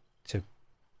newsworthiness to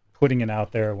putting it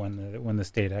out there when the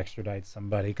state extradites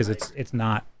somebody, because it's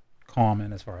not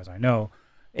common as far as I know.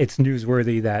 It's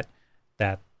newsworthy that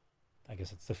I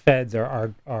guess it's the feds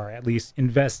are at least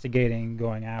investigating,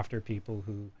 going after people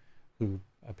who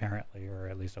apparently or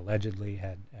at least allegedly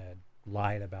had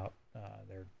lied about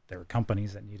their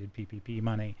companies that needed PPP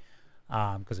money,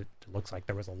 because it looks like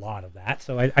there was a lot of that.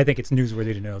 So I think it's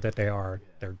newsworthy to know that they're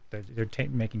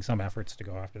making some efforts to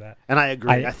go after that. And I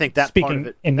agree. I think that speaking part of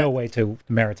it in no way to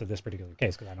the merits of this particular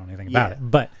case, because I don't know anything about it.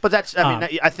 But that's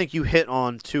I think you hit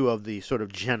on two of the sort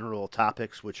of general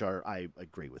topics, which I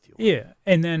agree with you on. Yeah,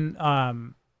 and then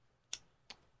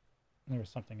there was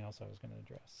something else I was going to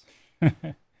address.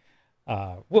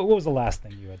 What was the last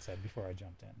thing you had said before I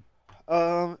jumped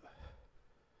in?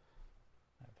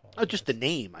 Just the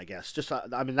name, I guess. Just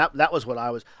I mean that was what I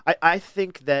was. I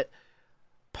think that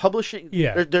publishing.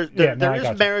 Yeah. There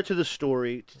is merit to the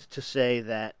story to say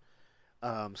that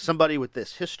somebody with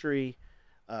this history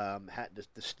had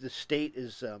the state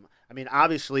is. I mean,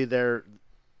 obviously they're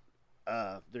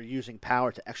using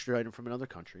power to extradite him from another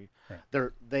country. Right.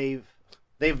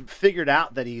 They've figured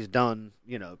out that he's done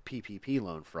PPP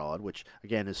loan fraud, which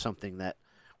again is something that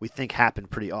we think happened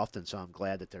pretty often. So I'm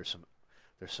glad that there's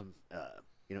some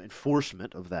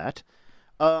enforcement of that.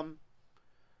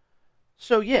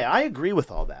 So yeah, I agree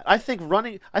with all that. I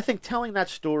think telling that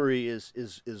story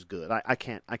is good. I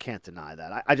can't deny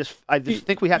that. I just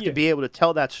think we have to be able to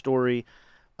tell that story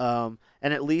and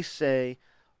at least say,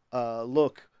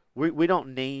 look, we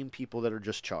don't name people that are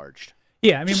just charged.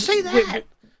 Yeah, I mean, Just say that.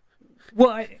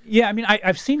 I mean,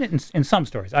 I've seen it in some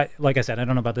stories. Like I said, I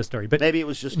don't know about this story, but Maybe it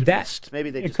was just that missed. Maybe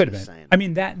they it just could have missed been. saying. I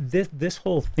mean, this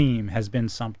whole theme has been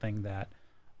something that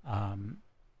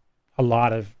a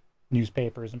lot of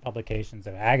newspapers and publications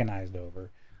have agonized over.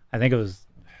 I think it was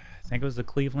the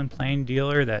Cleveland Plain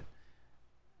Dealer that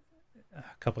a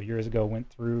couple of years ago went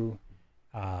through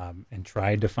and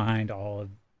tried to find all of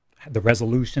the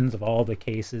resolutions of all the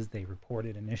cases they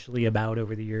reported initially about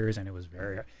over the years, and it was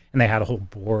and they had a whole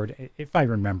board, if I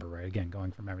remember right, again,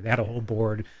 going from memory, they had a whole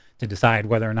board to decide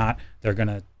whether or not they're going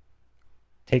to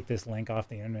take this link off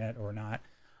the internet or not.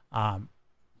 And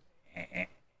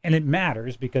it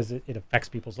matters because it affects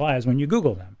people's lives when you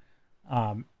Google them.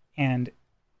 And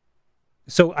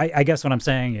so I guess what I'm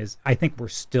saying is I think we're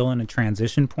still in a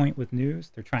transition point with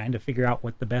news. They're trying to figure out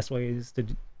what the best way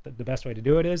to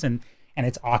do it is, and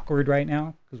it's awkward right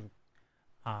now because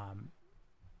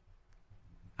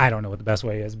I don't know what the best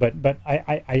way is, but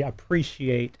I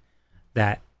appreciate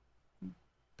that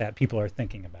people are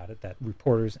thinking about it, that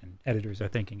reporters and editors are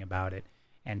thinking about it,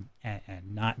 and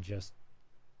not just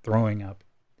throwing up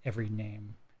every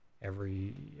name,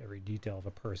 every detail of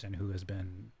a person who has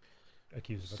been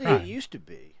accused of a crime. It used to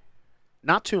be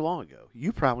not too long ago.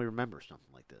 You probably remember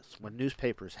something like this when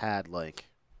newspapers had like.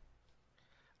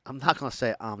 I'm not going to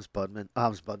say ombudsman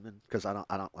because I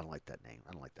don't like that name.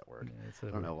 I don't like that word. Yeah,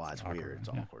 I don't know why it's weird. It's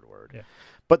an awkward word. Yeah.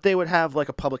 But they would have like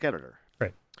a public editor,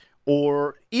 right,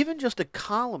 or even just a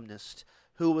columnist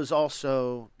who was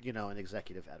also an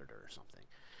executive editor or something.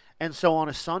 And so on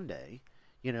a Sunday,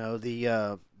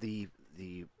 the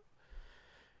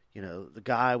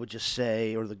guy would just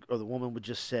say, or the woman would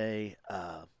just say,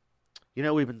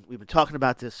 we've been talking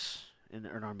about this in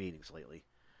our meetings lately.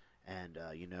 And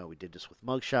we did this with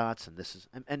mugshots, and this is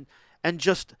and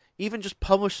just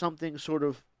publish something sort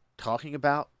of talking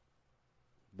about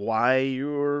why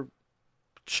you're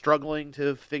struggling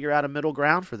to figure out a middle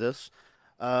ground for this,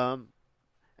 and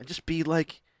just be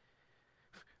like,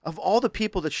 of all the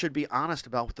people that should be honest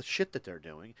about what the shit that they're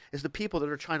doing, is the people that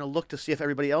are trying to look to see if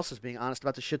everybody else is being honest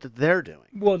about the shit that they're doing.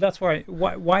 Well, that's why.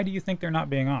 Why do you think they're not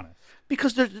being honest?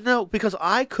 Because because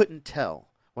I couldn't tell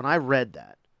when I read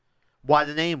that why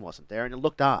the name wasn't there, and it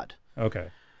looked odd.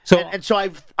 Okay. So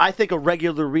I think a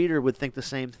regular reader would think the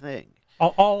same thing.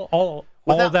 All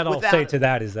that I'll say to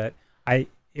that is that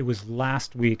it was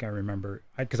last week, I remember,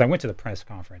 because I went to the press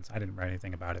conference. I didn't write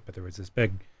anything about it, but there was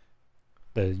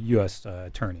the U.S.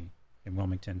 attorney in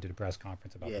Wilmington did a press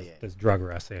conference about this drug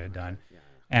arrest they had done. Yeah.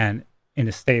 And in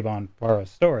Esteban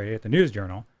Barra's story at the News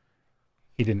Journal,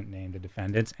 he didn't name the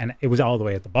defendants, and it was all the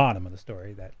way at the bottom of the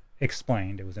story that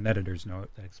explained. It was an editor's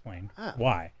note that explained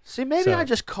why. See, maybe I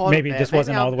just caught maybe it. Maybe it just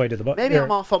wasn't all the way to the bottom. Maybe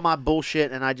I'm off on my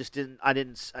bullshit, and I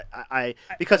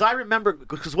because I remember,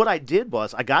 because what I did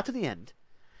was I got to the end,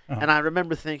 and I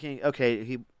remember thinking, okay,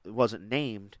 he wasn't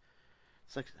named.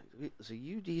 It's like it's a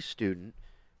UD student,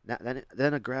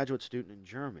 then a graduate student in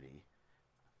Germany.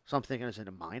 So I'm thinking, is it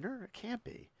a minor? It can't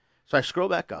be. So I scroll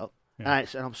back up, and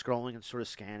I'm scrolling and sort of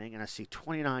scanning, and I see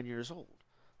 29 years old.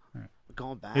 Right.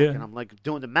 Going back, and I'm like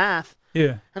doing the math,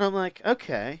 and I'm like,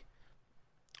 okay,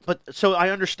 but so I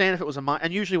understand if it was a minor,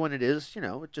 and usually when it is,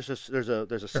 it just there's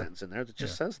a sentence in there that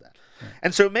just says that,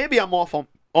 and so maybe I'm off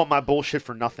on my bullshit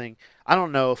for nothing. I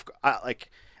don't know if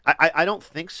I don't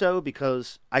think so,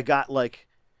 because I got like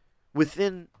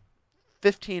within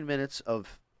 15 minutes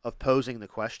of posing the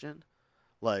question,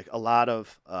 like a lot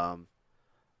of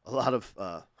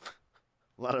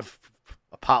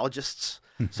apologists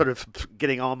sort of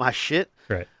getting all my shit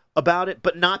about it,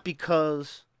 but not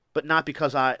because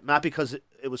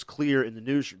it was clear in the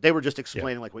news. They were just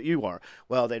explaining like what you are.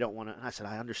 Well, they don't want to. And I said,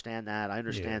 I understand that. I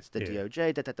understand it's the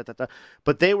DOJ.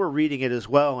 But they were reading it as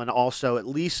well, and also at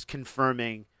least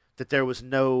confirming that there was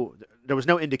no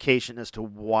indication as to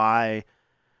why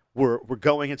we're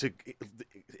going into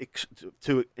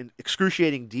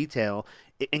excruciating detail,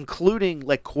 including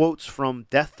like quotes from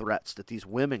death threats that these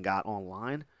women got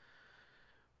online.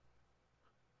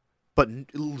 But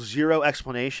zero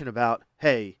explanation about,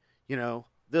 hey,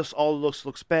 this all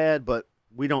looks bad, but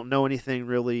we don't know anything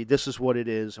really. This is what it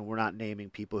is, and we're not naming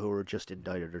people who are just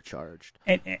indicted or charged.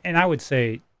 And I would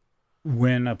say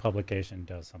when a publication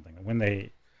does something, when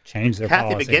they change their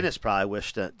Kathy policy. McGinnis probably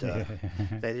wished that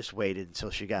they just waited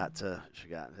until she got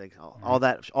all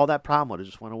that problem would have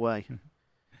just went away.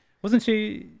 Wasn't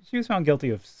she? She was found guilty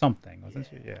of something, wasn't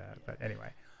she? Yeah. But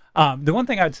anyway, the one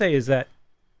thing I would say is that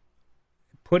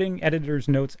putting editors'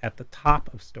 notes at the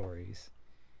tops of stories,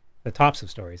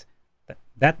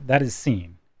 that is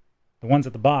seen. The ones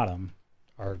at the bottom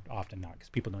are often not, because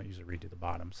people don't usually read to the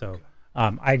bottom. So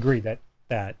I agree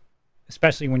that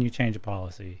especially when you change a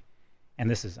policy, and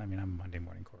this is, I mean, I'm Monday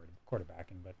morning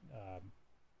quarterbacking, but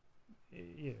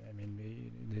yeah, I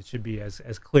mean, it should be as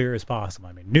clear as possible.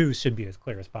 I mean, news should be as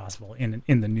clear as possible in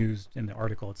the news, in the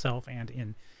article itself, and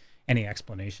in any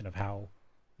explanation of how,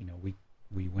 you know,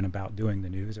 we went about doing the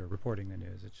news or reporting the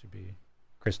news. It should be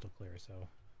crystal clear. So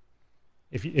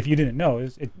if you didn't know,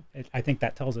 I think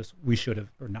that tells us we should have,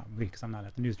 or not we, because I'm not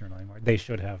at the News Journal anymore. They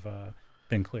should have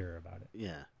been clearer about it.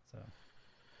 Yeah. So.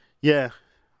 Yeah.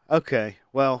 Okay.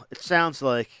 Well, it sounds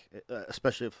like,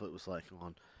 especially if it was like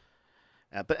on,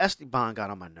 but Esteban got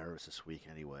on my nerves this week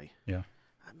anyway. Yeah.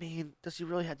 I mean, does he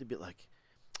really have to be like,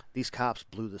 these cops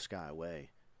blew this guy away?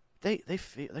 They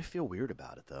feel weird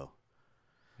about it though.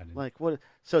 Like what?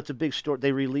 So it's a big story.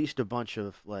 They released a bunch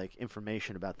of like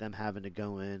information about them having to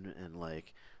go in and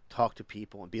like talk to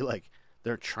people and be like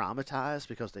they're traumatized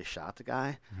because they shot the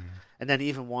guy. Mm-hmm. And then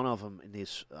even one of them in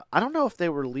these, I don't know if they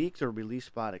were leaked or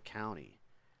released by the county.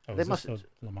 Oh, they is must this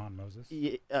Lamont Moses?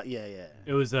 Yeah.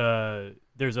 It was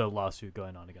there's a lawsuit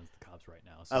going on against the cops right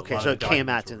now. So Okay, so it came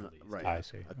out in right. right. I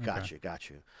see. Got Okay.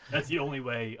 you. That's the only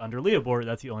way under Leobor.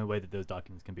 That's the only way that those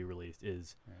documents can be released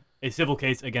is a civil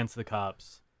case against the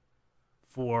cops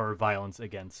for violence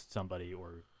against somebody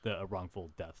or a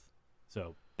wrongful death.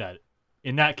 So that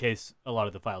in that case, a lot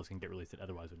of the files can get released that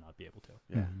otherwise would not be able to.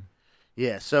 Yeah. Mm-hmm.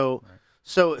 Yeah. So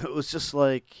it was just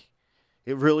like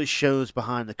it really shows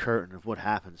behind the curtain of what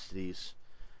happens to these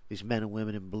men and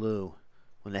women in blue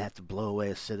when they have to blow away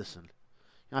a citizen. You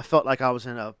know, I felt like I was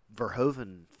in a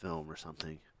Verhoeven film or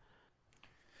something.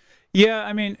 Yeah,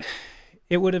 I mean,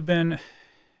 it would have been.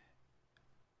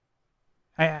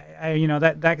 I you know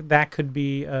that could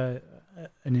be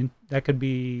that could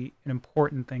be an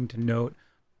important thing to note,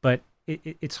 but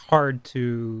it's hard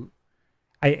to.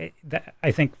 I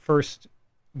think first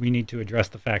we need to address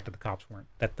the fact that the cops weren't,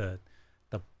 that the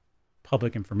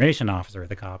public information officer,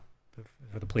 the cop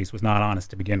for the police, was not honest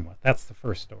to begin with. That's the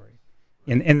first story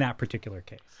in that particular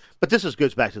case. But this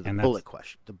goes back to the bullet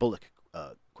question. The bullet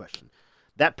question.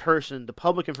 That person, the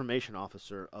public information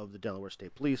officer of the Delaware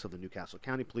State Police, of the Newcastle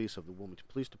County Police, of the Wilmington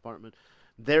Police Department,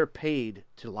 they're paid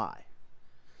to lie,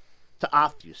 to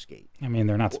obfuscate. I mean,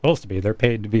 they're not supposed to be. They're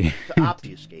paid to be. To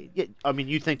obfuscate. Yeah, I mean,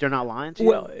 you think they're not lying to you?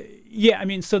 Well, yeah. I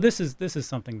mean, so this is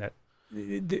something that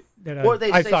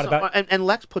I thought about. And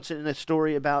Lex puts it in a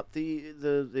story about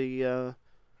the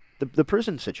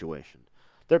prison situation.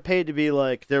 They're paid to be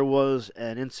like, there was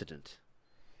an incident.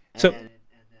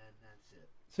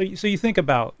 So you think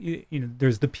about, you know,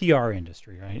 there's the PR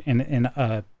industry, right? And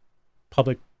a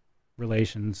public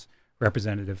relations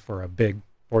representative for a big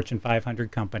Fortune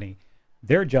 500 company,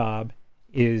 their job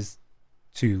is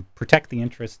to protect the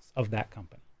interests of that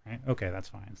company, right? Okay, that's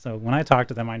fine. So when I talk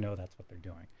to them, I know that's what they're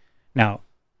doing. Now,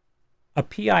 a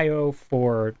PIO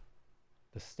for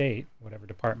the state, whatever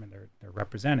department they're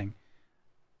representing,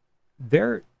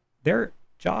 their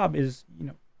job is, you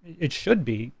know, it should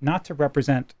be not to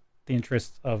represent the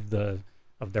interests of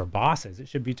their bosses. It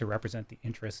should be to represent the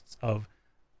interests of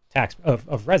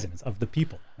residents, of the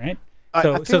people, right?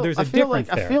 So there's a difference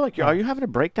there. I feel like are you having a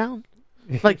breakdown?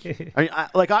 Like,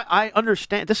 I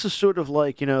understand. This is sort of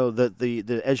like, you know, the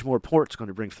Edgemoor Port's going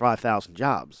to bring 5,000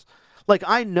 jobs. Like,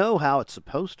 I know how it's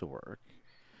supposed to work.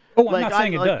 Oh, I'm not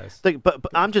saying it does. But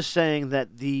I'm just saying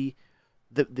that the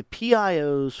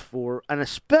PIOs for, and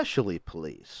especially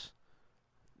police,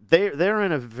 they're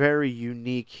in a very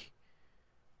unique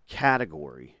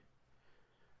category.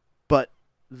 But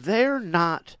they're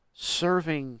not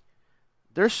serving.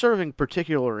 They're serving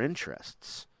particular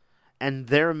interests, and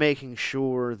they're making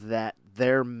sure that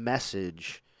their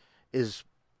message is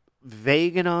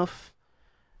vague enough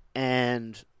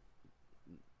and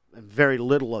very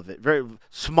little of it, very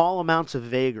small amounts of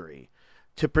vagary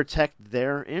to protect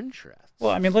their interests.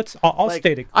 Well, I mean, I'll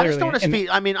state it clearly. I just don't want to speak.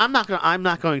 I mean, I'm not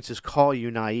going to call you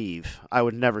naive. I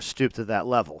would never stoop to that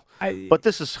level. But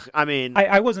this is, I mean,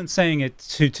 I wasn't saying it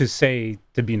to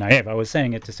be naive. I was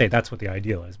saying it to say that's what the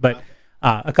ideal is. But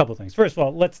a couple of things. First of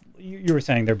all, you were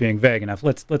saying they're being vague enough.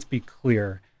 Let's be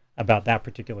clear about that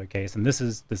particular case. And this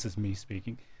is me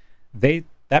speaking.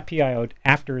 That PIO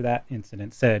after that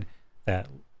incident said that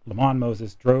Lamont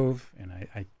Moses drove, and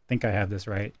I think I have this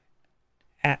right,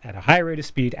 at a high rate of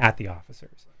speed at the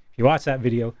officers. If you watch that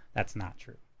video, that's not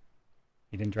true.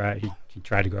 He didn't drive. He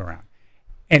tried to go around.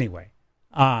 Anyway,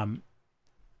 I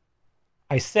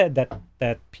said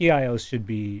that PIOs should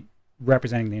be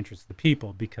representing the interests of the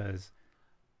people, because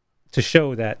to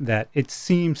show that it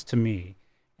seems to me,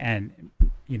 and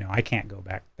I can't go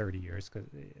back 30 years because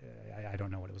I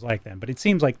don't know what it was like then. But it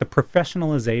seems like the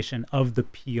professionalization of the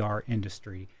PR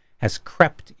industry has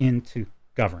crept into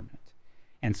government.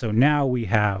 And so now we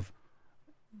have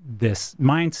this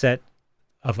mindset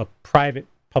of a private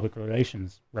public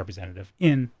relations representative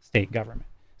in state government.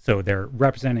 So they're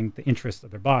representing the interests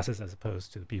of their bosses as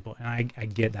opposed to the people. And I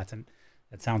get that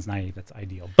sounds naive. That's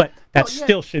ideal, but that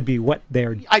still should be what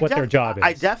their job is.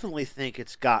 I definitely think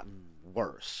it's gotten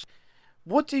worse.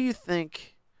 What do you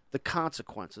think the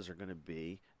consequences are going to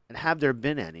be, and have there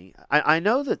been any? I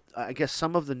know that I guess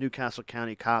some of the Newcastle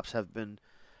County cops have been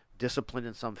disciplined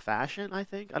in some fashion. I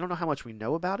don't know how much we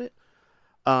know about it.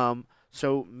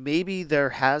 So maybe there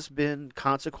has been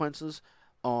consequences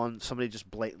on somebody just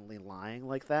blatantly lying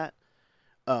like that.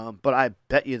 But I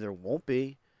bet you there won't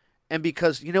be. And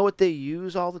because you know what they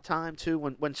use all the time too?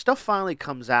 When stuff finally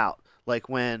comes out, like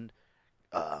when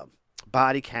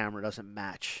body camera doesn't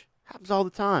match, happens all the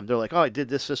time. They're like, oh, I did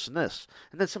this, this, and this.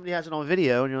 And then somebody has it on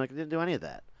video, and you're like, I didn't do any of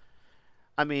that.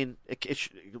 I mean,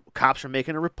 cops are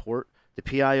making a report. The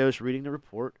PIO is reading the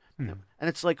report. And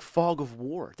it's like fog of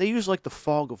war. They use like the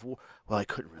fog of war. Well, I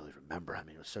couldn't really remember. I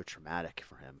mean, it was so traumatic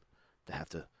for him to have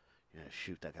to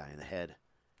shoot that guy in the head.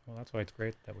 Well, that's why it's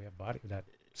great that we have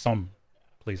some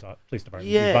police departments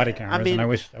Yeah, use body cameras, I mean, and I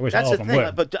wish that's all of the them thing.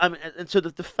 would. But I mean, and so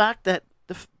the fact that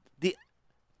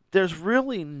there's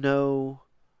really no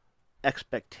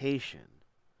expectation,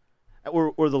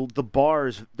 or the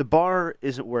bar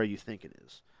isn't where you think it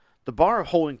is. The bar of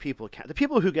holding people accountable. The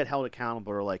people who get held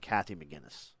accountable are like Kathy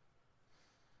McGinnis.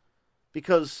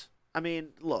 Because I mean,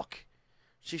 look,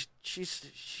 she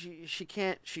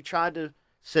can't. She tried to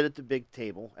sit at the big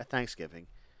table at Thanksgiving,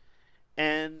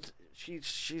 and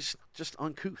she's just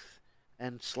uncouth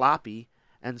and sloppy,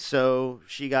 and so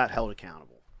she got held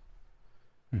accountable.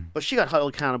 But she got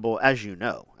held accountable, as you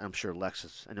know. And I'm sure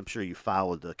Lexus, and I'm sure you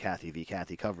followed the Kathy v.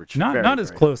 Kathy coverage. Not as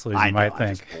closely as you might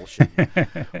think.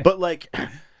 But like,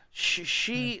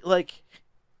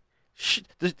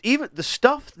 even the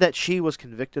stuff that she was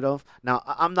convicted of. Now,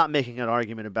 I'm not making an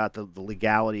argument about the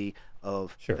legality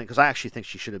of things, because I actually think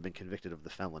she should have been convicted of the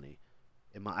felony.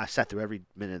 I sat through every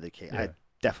minute of the case. Yeah. I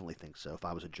definitely think so. If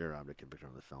I was a juror, I would have convicted her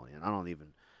of the felony, and I don't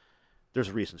even. There's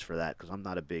reasons for that, because I'm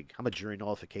a jury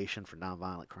nullification for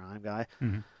nonviolent crime guy,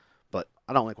 but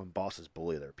I don't like when bosses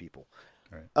bully their people.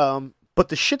 Right. But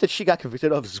the shit that she got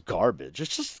convicted of is garbage.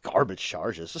 It's just garbage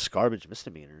charges, just garbage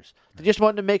misdemeanors. They just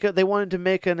wanted to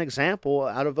make an example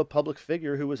out of a public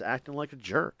figure who was acting like a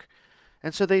jerk,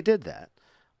 and so they did that.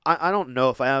 I don't know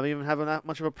if I even have that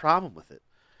much of a problem with it,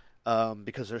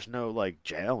 because there's no like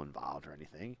jail involved or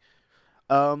anything.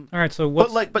 All right, so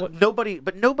nobody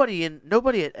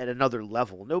at another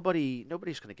level, nobody's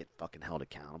going to get fucking held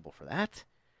accountable for that.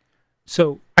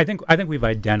 So I think we've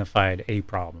identified a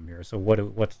problem here. So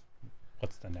what's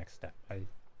the next step?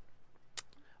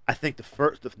 I think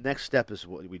the next step is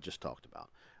what we just talked about.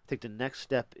 I think the next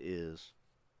step is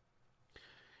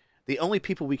the only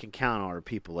people we can count on are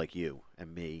people like you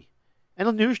and me, and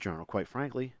the News Journal, quite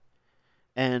frankly.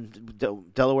 And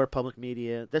Delaware Public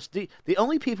Media. That's the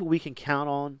only people we can count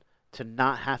on to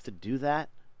not have to do that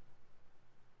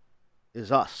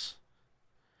is us.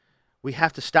 We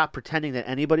have to stop pretending that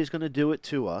anybody's going to do it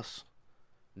to us.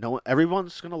 No,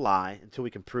 everyone's going to lie until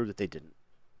we can prove that they didn't.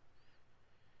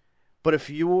 But if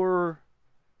you're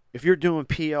doing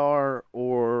PR,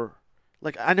 or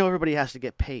like, I know everybody has to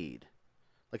get paid.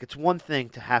 Like, it's one thing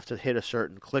to have to hit a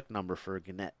certain click number for a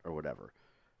Gannett or whatever.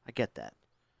 I get that.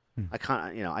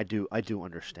 I do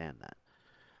understand that.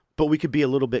 But we could be a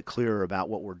little bit clearer about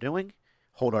what we're doing,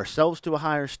 hold ourselves to a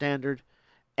higher standard,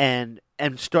 and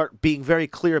start being very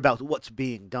clear about what's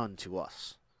being done to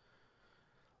us.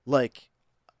 Like,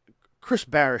 Chris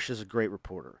Barish is a great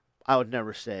reporter. I would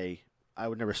never say he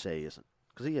isn't,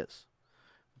 because he is.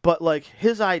 But like,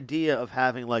 his idea of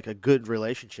having like a good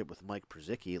relationship with Mike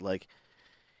Przicki, like,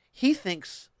 he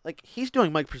thinks like he's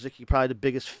doing Mike Przicki probably the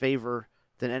biggest favor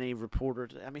than any reporter.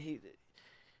 I mean,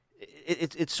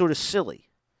 it's sort of silly.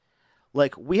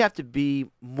 Like, we have to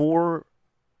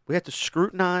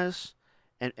scrutinize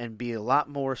and be a lot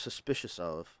more suspicious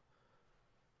of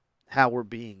how we're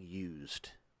being used.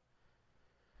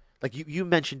 Like, you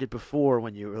mentioned it before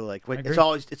when you were like,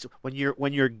 it's when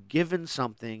you're given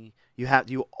something, you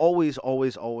always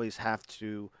have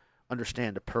to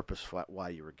understand the purpose for why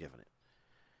you were given it.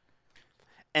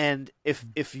 And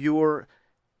if you're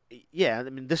I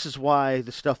mean, this is why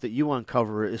the stuff that you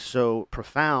uncover is so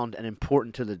profound and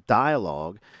important to the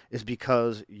dialogue, is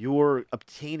because you're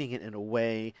obtaining it in a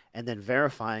way and then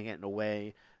verifying it in a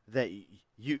way that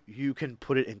you can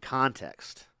put it in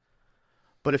context.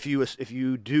 But if you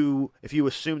assume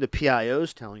the PIO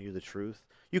is telling you the truth,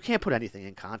 you can't put anything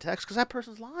in context because that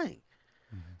person's lying.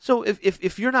 Mm-hmm. So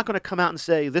if you're not going to come out and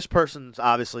say this person's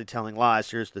obviously telling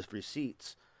lies, here's the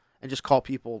receipts, and just call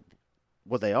people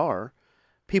what they are,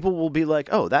 people will be like,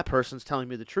 oh, that person's telling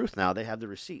me the truth now. They have the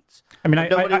receipts. I mean,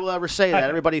 nobody will ever say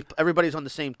that. Everybody's on the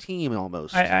same team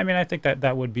almost. I mean, I think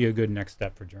that would be a good next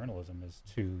step for journalism, is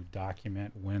to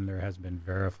document when there has been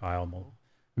verifiable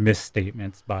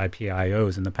misstatements by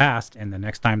PIOs in the past, and the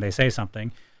next time they say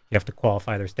something, you have to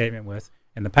qualify their statement with,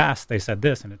 in the past they said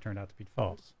this and it turned out to be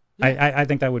false. Yeah. I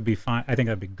think that would be fine. I think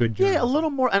that'd be good journalism. Yeah, a little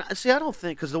more. And see, I don't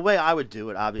think, because the way I would do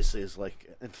it obviously is like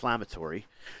inflammatory.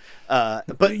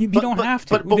 But you don't have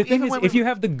to. But the thing is, if you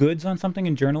have the goods on something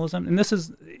in journalism, and this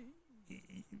is,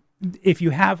 if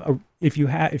you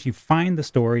find the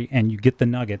story and you get the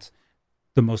nuggets,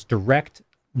 the most direct,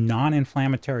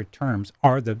 non-inflammatory terms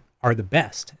are the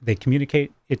best. They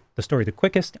communicate the story the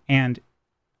quickest, and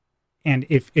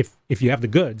if you have the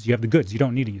goods, you have the goods. You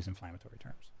don't need to use inflammatory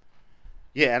terms.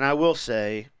 Yeah, and I will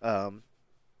say,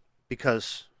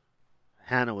 because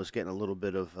Hannah was getting a little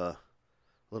bit of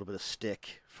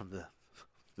stick from the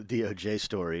DOJ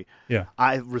story. Yeah,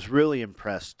 I was really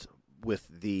impressed with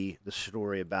the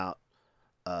story about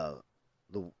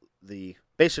the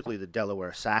basically the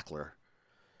Delaware Sackler,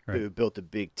 right, who built the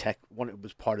big tech. It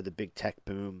was part of the big tech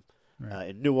boom right,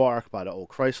 in Newark by the old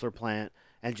Chrysler plant,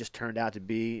 and just turned out to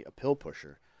be a pill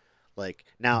pusher. Like,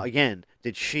 now again,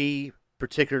 did she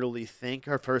particularly think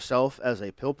of herself as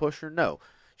a pill pusher? No,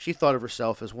 she thought of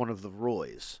herself as one of the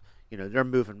Roys. You know, they're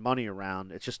moving money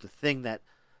around. It's just the thing that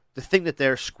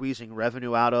they're squeezing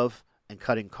revenue out of and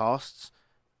cutting costs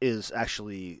is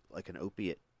actually like an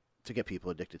opiate, to get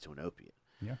people addicted to an opiate.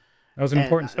 Yeah, that was an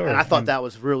important story. And I thought that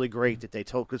was really great that they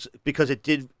told, because it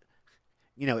did,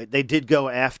 they did go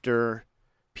after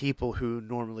people who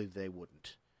normally they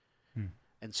wouldn't.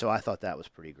 And so I thought that was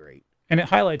pretty great. And it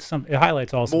highlights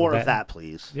also more of that,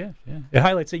 please. Yeah, yeah. It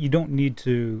highlights that you don't need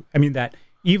to. I mean, that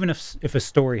even if a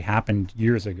story happened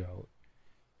years ago,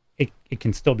 it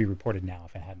can still be reported now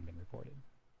if it hadn't been reported.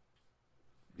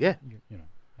 Yeah. You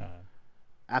know.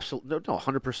 Absolutely. No,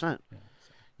 100%.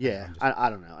 Yeah. I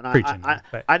don't know.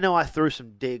 And I know I threw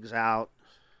some digs out.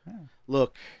 Yeah.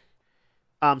 Look,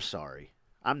 I'm sorry.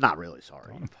 I'm not really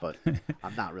sorry, but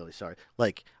I'm not really sorry.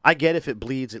 Like, I get if it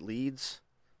bleeds, it leads.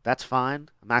 That's fine.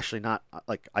 I'm actually not,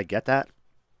 like, I get that.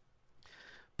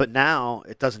 But now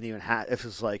it doesn't even have,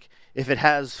 if it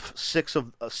has six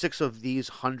of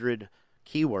these 100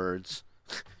 keywords,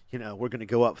 we're going to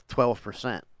go up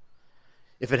 12%.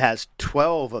 If it has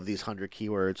 12 of these 100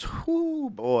 keywords,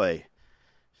 whoo, boy,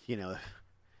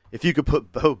 if you could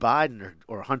put Beau Biden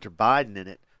or Hunter Biden in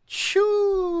it,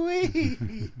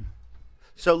 shoo.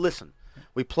 So listen,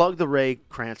 we plugged the Ray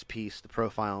Krantz piece, the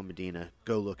profile on Medina.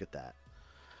 Go look at that.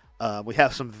 We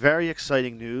have some very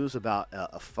exciting news about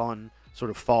a fun sort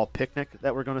of fall picnic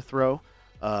that we're going to throw.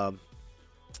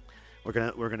 We're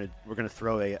gonna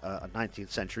throw a 19th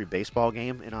century baseball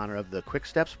game in honor of the Quick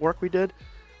Steps work we did.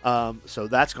 So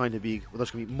there's going to be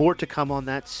more to come on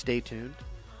that. Stay tuned.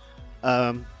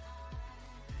 And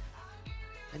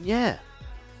yeah,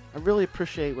 I really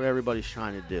appreciate what everybody's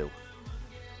trying to do,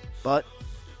 but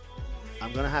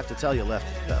I'm gonna have to tell you, left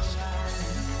is best.